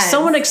dad?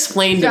 Someone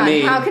explained to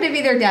me. How could it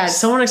be their dad?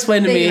 Someone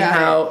explained to me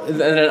how,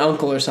 an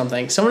uncle or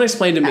something. Someone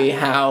explained to me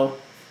how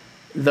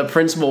the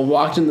principal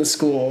walked in the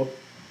school,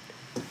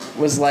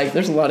 was like,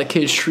 there's a lot of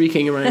kids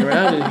shrieking and running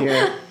around in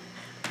here.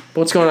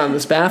 What's going on in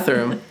this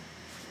bathroom?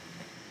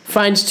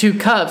 Finds 2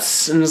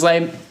 cups and is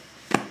like,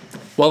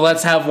 well,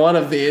 let's have one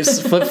of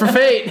these. Flip for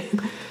fate.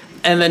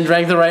 And then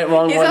drank the wrong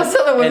one. He's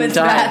also the women's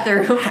died.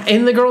 bathroom.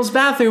 In the girls'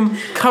 bathroom,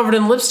 covered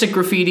in lipstick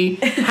graffiti.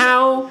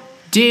 How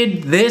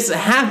did this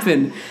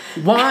happen?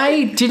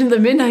 Why didn't the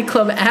Midnight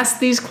Club ask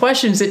these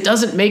questions? It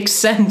doesn't make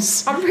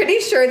sense. I'm pretty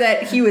sure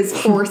that he was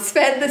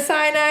force-fed the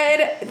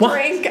cyanide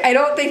drink. I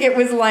don't think it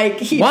was like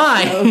he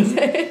chose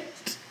it.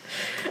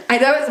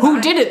 Who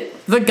did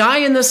it? The guy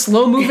in the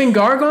slow-moving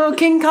Gargoyle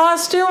King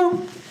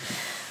costume?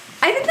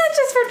 I think that's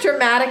just for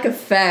dramatic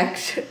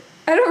effect.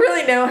 I don't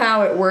really know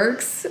how it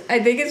works. I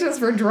think it's just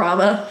for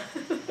drama.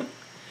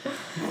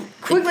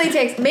 Quickly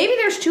takes. Maybe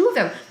there's 2 of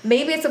them.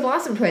 Maybe it's the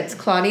Blossom Twins.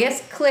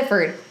 Claudius,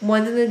 Clifford.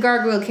 One's in the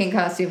Gargoyle King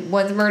costume.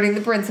 One's murdering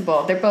the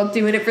principal. They're both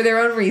doing it for their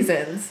own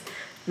reasons.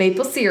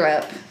 Maple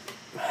syrup.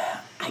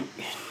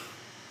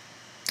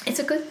 It's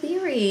a good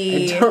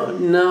theory. I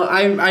don't know.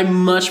 I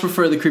much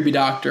prefer the creepy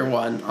doctor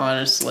one,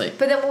 honestly.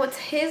 But then what's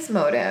his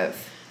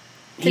motive?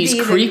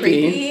 He's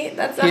creepy.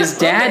 That's not his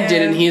dad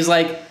did, and he's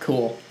like,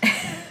 cool.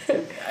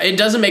 It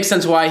doesn't make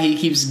sense why he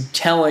keeps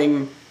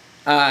telling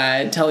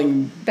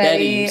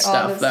Betty stuff,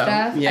 all this though.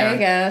 Stuff, yeah. I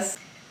guess.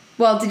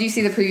 Well, did you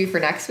see the preview for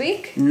next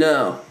week?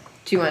 No.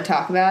 Do you want to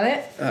talk about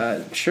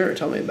it? Sure,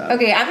 tell me about it.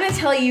 Okay, I'm going to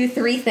tell you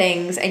 3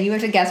 things, and you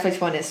have to guess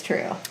which one is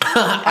true.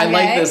 I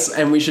like this,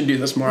 and we should do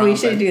this more often. We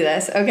should do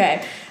this.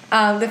 Okay.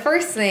 The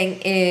first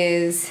thing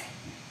is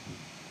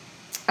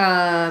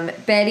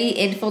Betty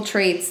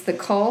infiltrates the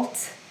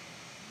cult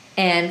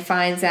and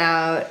finds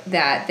out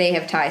that they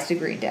have ties to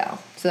Greendale.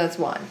 So that's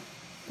 1.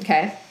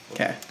 Okay?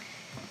 Okay.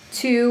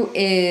 2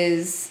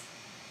 is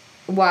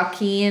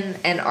Joaquin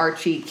and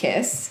Archie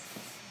kiss.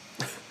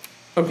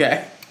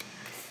 Okay.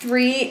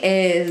 3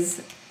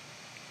 is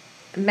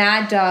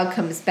Mad Dog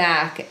comes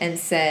back and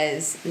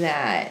says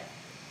that,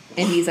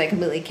 and he's like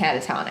completely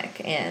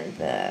catatonic,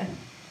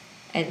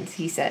 and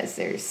he says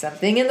there's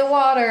something in the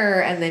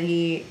water, and then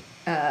he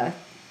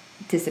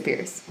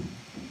disappears.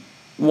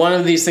 One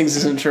of these things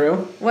isn't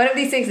true. One of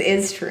these things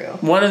is true.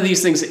 One of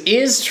these things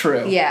is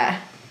true. Yeah.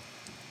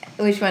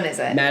 Which one is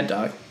it? Mad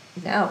Dog.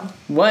 No.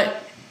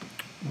 What?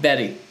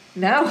 Betty.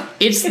 No.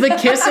 It's the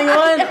kissing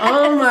one?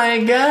 Oh my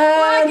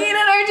god. Joaquin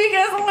and Archie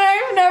kiss.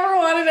 I've never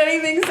wanted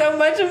anything so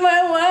much in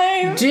my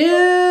life.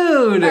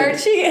 Dude.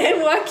 Archie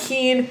and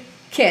Joaquin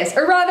kiss.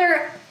 Or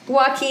rather,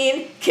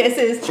 Joaquin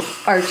kisses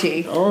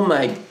Archie. Oh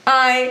my.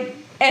 I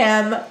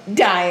am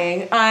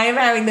dying. I'm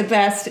having the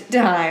best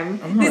time.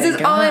 This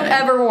is all I've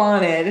ever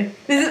wanted.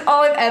 This is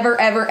all I've ever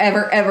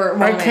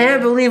wanted. I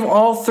can't believe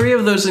all 3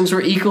 of those things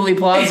were equally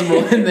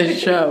plausible in this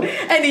show.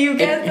 And you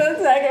get the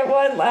second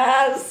one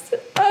last.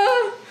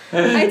 Oh,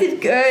 I did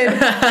good.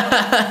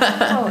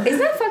 Oh, isn't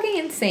that fucking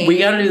insane? We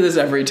gotta do this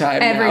every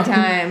time. Every now.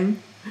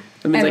 time.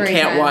 That means Every I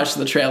can't time. watch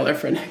the trailer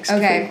for next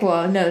Okay, week.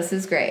 cool. No, this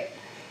is great.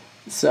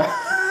 So.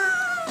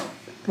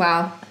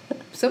 Wow.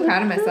 So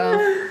proud of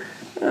myself.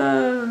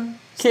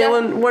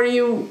 Caitlin, what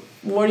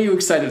are you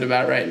excited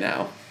about right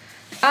now?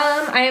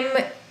 I'm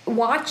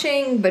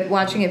watching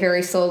it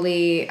very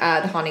slowly,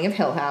 The Haunting of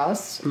Hill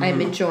House. Mm-hmm. I'm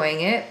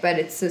enjoying it, but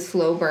it's a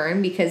slow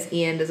burn because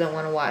Ian doesn't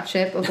want to watch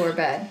it before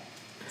bed.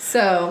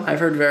 So,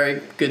 I've heard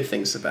very good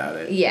things about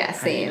it. yeah,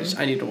 same.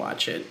 I need to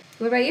watch it.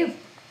 What about you?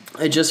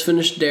 I just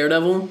finished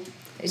Daredevil,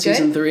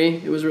 season 3.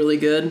 It was really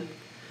good.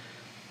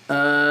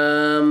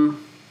 Yeah.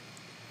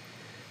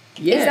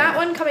 Is that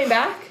one coming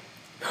back?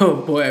 Oh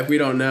boy, we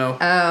don't know.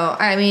 Oh,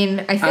 I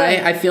mean,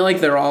 I feel like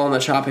they're all on the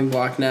chopping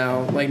block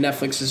now. Like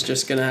Netflix is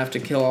just gonna have to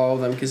kill all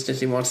of them because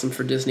Disney wants them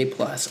for Disney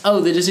Plus.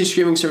 Oh, the Disney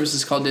streaming service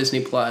is called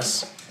Disney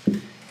Plus,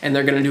 and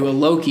they're gonna do a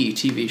Loki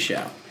TV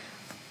show.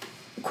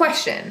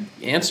 Question.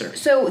 Answer.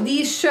 So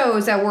these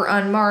shows that were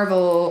on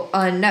Marvel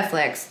on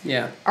Netflix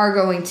Yeah. are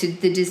going to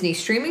the Disney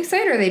streaming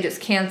site, or are they just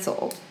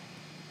canceled?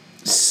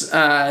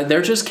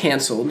 They're just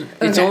canceled.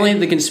 It's Okay. only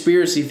the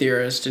conspiracy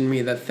theorist in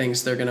me that thinks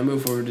they're gonna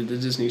move over to the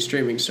Disney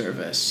streaming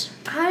service.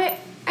 I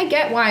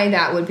get why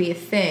that would be a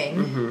thing.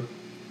 Mm-hmm.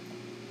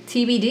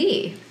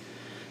 TBD.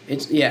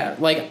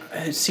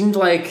 It seemed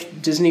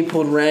like Disney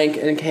pulled rank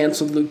and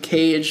canceled Luke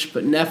Cage,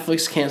 but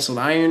Netflix canceled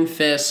Iron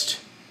Fist.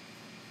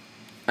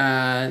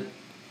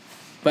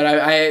 But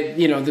I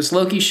this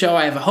Loki show,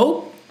 I have a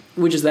hope,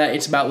 which is that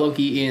it's about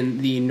Loki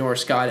in the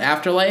Norse god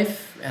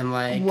afterlife, and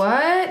like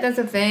What? That's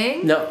a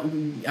thing? no,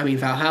 I mean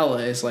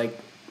Valhalla is like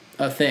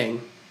a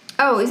thing.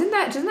 Oh, doesn't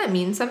that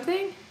mean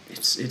something?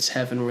 It's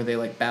heaven where they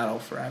like battle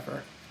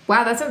forever.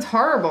 Wow, that sounds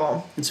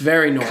horrible. It's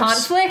very Norse.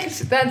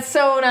 Conflict? That's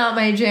so not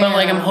my jam. But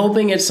like I'm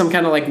hoping it's some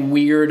kind of like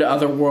weird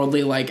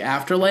otherworldly like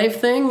afterlife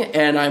thing,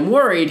 and I'm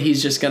worried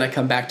he's just gonna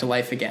come back to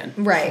life again.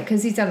 Right,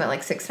 because he's done that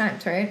like 6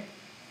 times, right?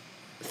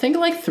 I think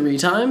like 3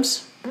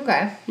 times.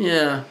 Okay.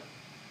 Yeah.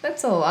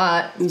 That's a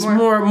lot. It's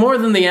more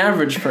than the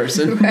average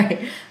person.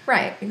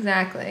 Right,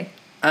 exactly.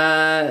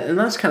 And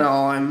that's kind of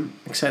all I'm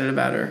excited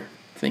about or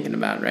thinking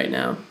about right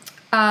now.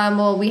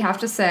 Well, we have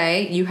to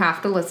say, you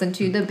have to listen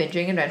to the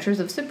Binging Adventures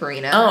of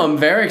Sabrina. Oh, I'm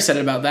very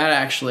excited about that,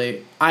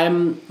 actually.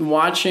 I'm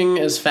watching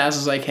as fast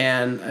as I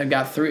can. I've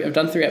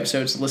done 3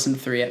 episodes, listened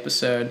to 3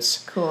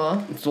 episodes.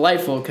 Cool. It's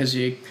delightful because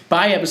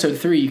by episode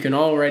 3, you can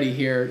already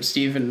hear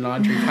Steven and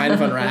Audrey kind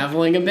of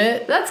unraveling a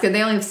bit. That's good.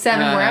 They only have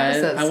 7 more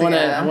episodes I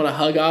want to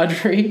hug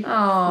Audrey.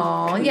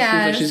 Oh, Seems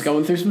yeah. like she's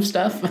going through some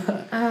stuff.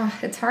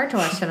 It's hard to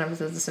watch 10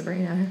 episodes of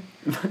Sabrina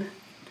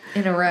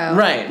in a row.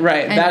 Right.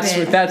 And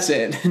That's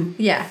it.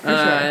 Yeah, for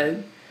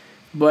sure.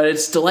 But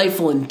it's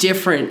delightful and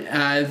different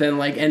than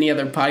like any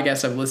other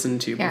podcast I've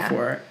listened to Yeah.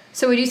 before.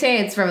 So would you say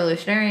it's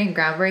revolutionary and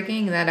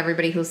groundbreaking and that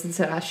everybody who listens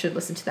to us should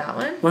listen to that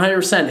one?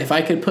 100%. If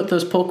I could put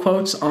those pull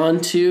quotes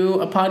onto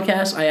a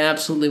podcast, I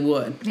absolutely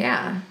would.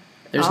 Yeah.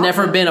 There's Awesome.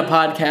 never been a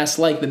podcast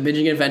like The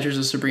Binging Adventures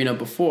of Sabrina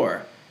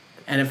before.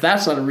 And if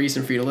that's not a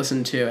reason for you to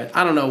listen to it,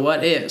 I don't know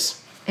what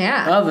is.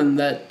 Yeah. Other than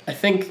that, I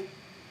think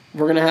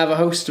we're going to have a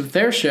host of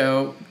their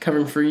show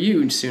covering for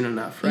you soon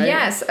enough, right?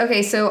 Yes.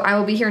 Okay, so I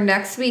will be here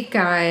next week,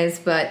 guys,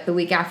 but the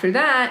week after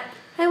that,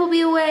 I will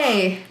be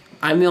away.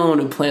 I'm the only one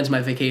who plans my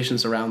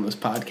vacations around this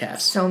podcast.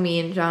 So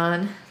mean,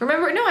 John.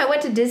 Remember, no, I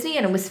went to Disney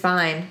and it was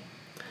fine.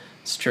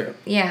 It's true.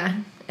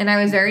 Yeah. And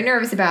I was very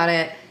nervous about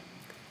it.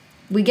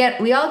 We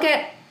all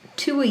get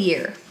 2 a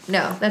year.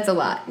 No, that's a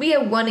lot. We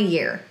get 1 a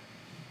year.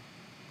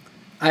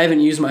 I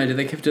haven't used mine. Do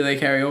they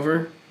carry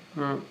over?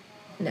 No.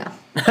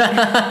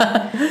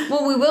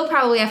 Well, we will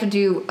probably have to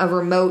do a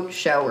remote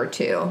show or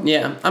 2.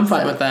 Yeah, I'm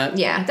fine with that.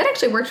 Yeah, that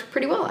actually worked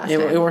pretty well last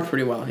time. It worked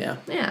pretty well, yeah.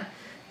 Yeah.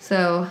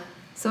 So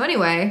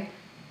anyway,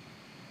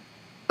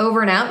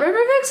 over and out, River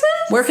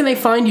Vixens? Where can they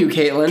find you,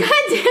 Caitlin? God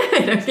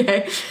damn it,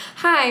 okay.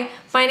 Hi,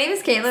 my name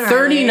is Caitlin Riley.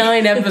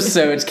 39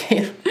 episodes,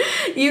 Caitlin.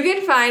 You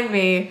can find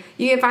me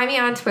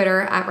on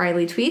Twitter at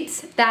Riley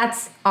Tweets.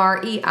 That's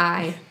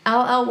REILLY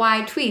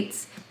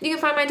Tweets. You can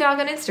find my dog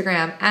on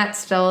Instagram at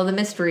Stella the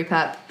Mystery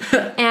Pup.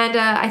 And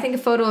I think a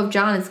photo of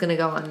John is going to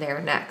go on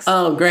there next.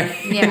 Oh, great.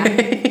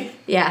 Yeah.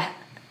 Yeah.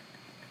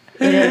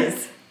 It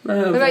is.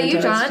 Oh, what about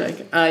you, John?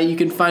 fantastic. You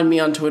can find me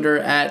on Twitter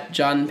at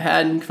John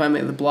Pad. You can find me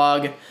at the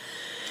blog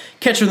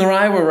Catcher in the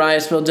Rye, where Rye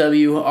is spelled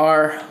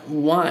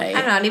W-R-Y.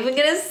 I'm not even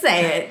going to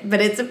say it, but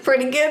it's a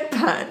pretty good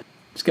pun.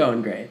 It's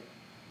going great.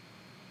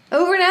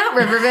 Over and out,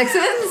 River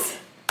Vixens.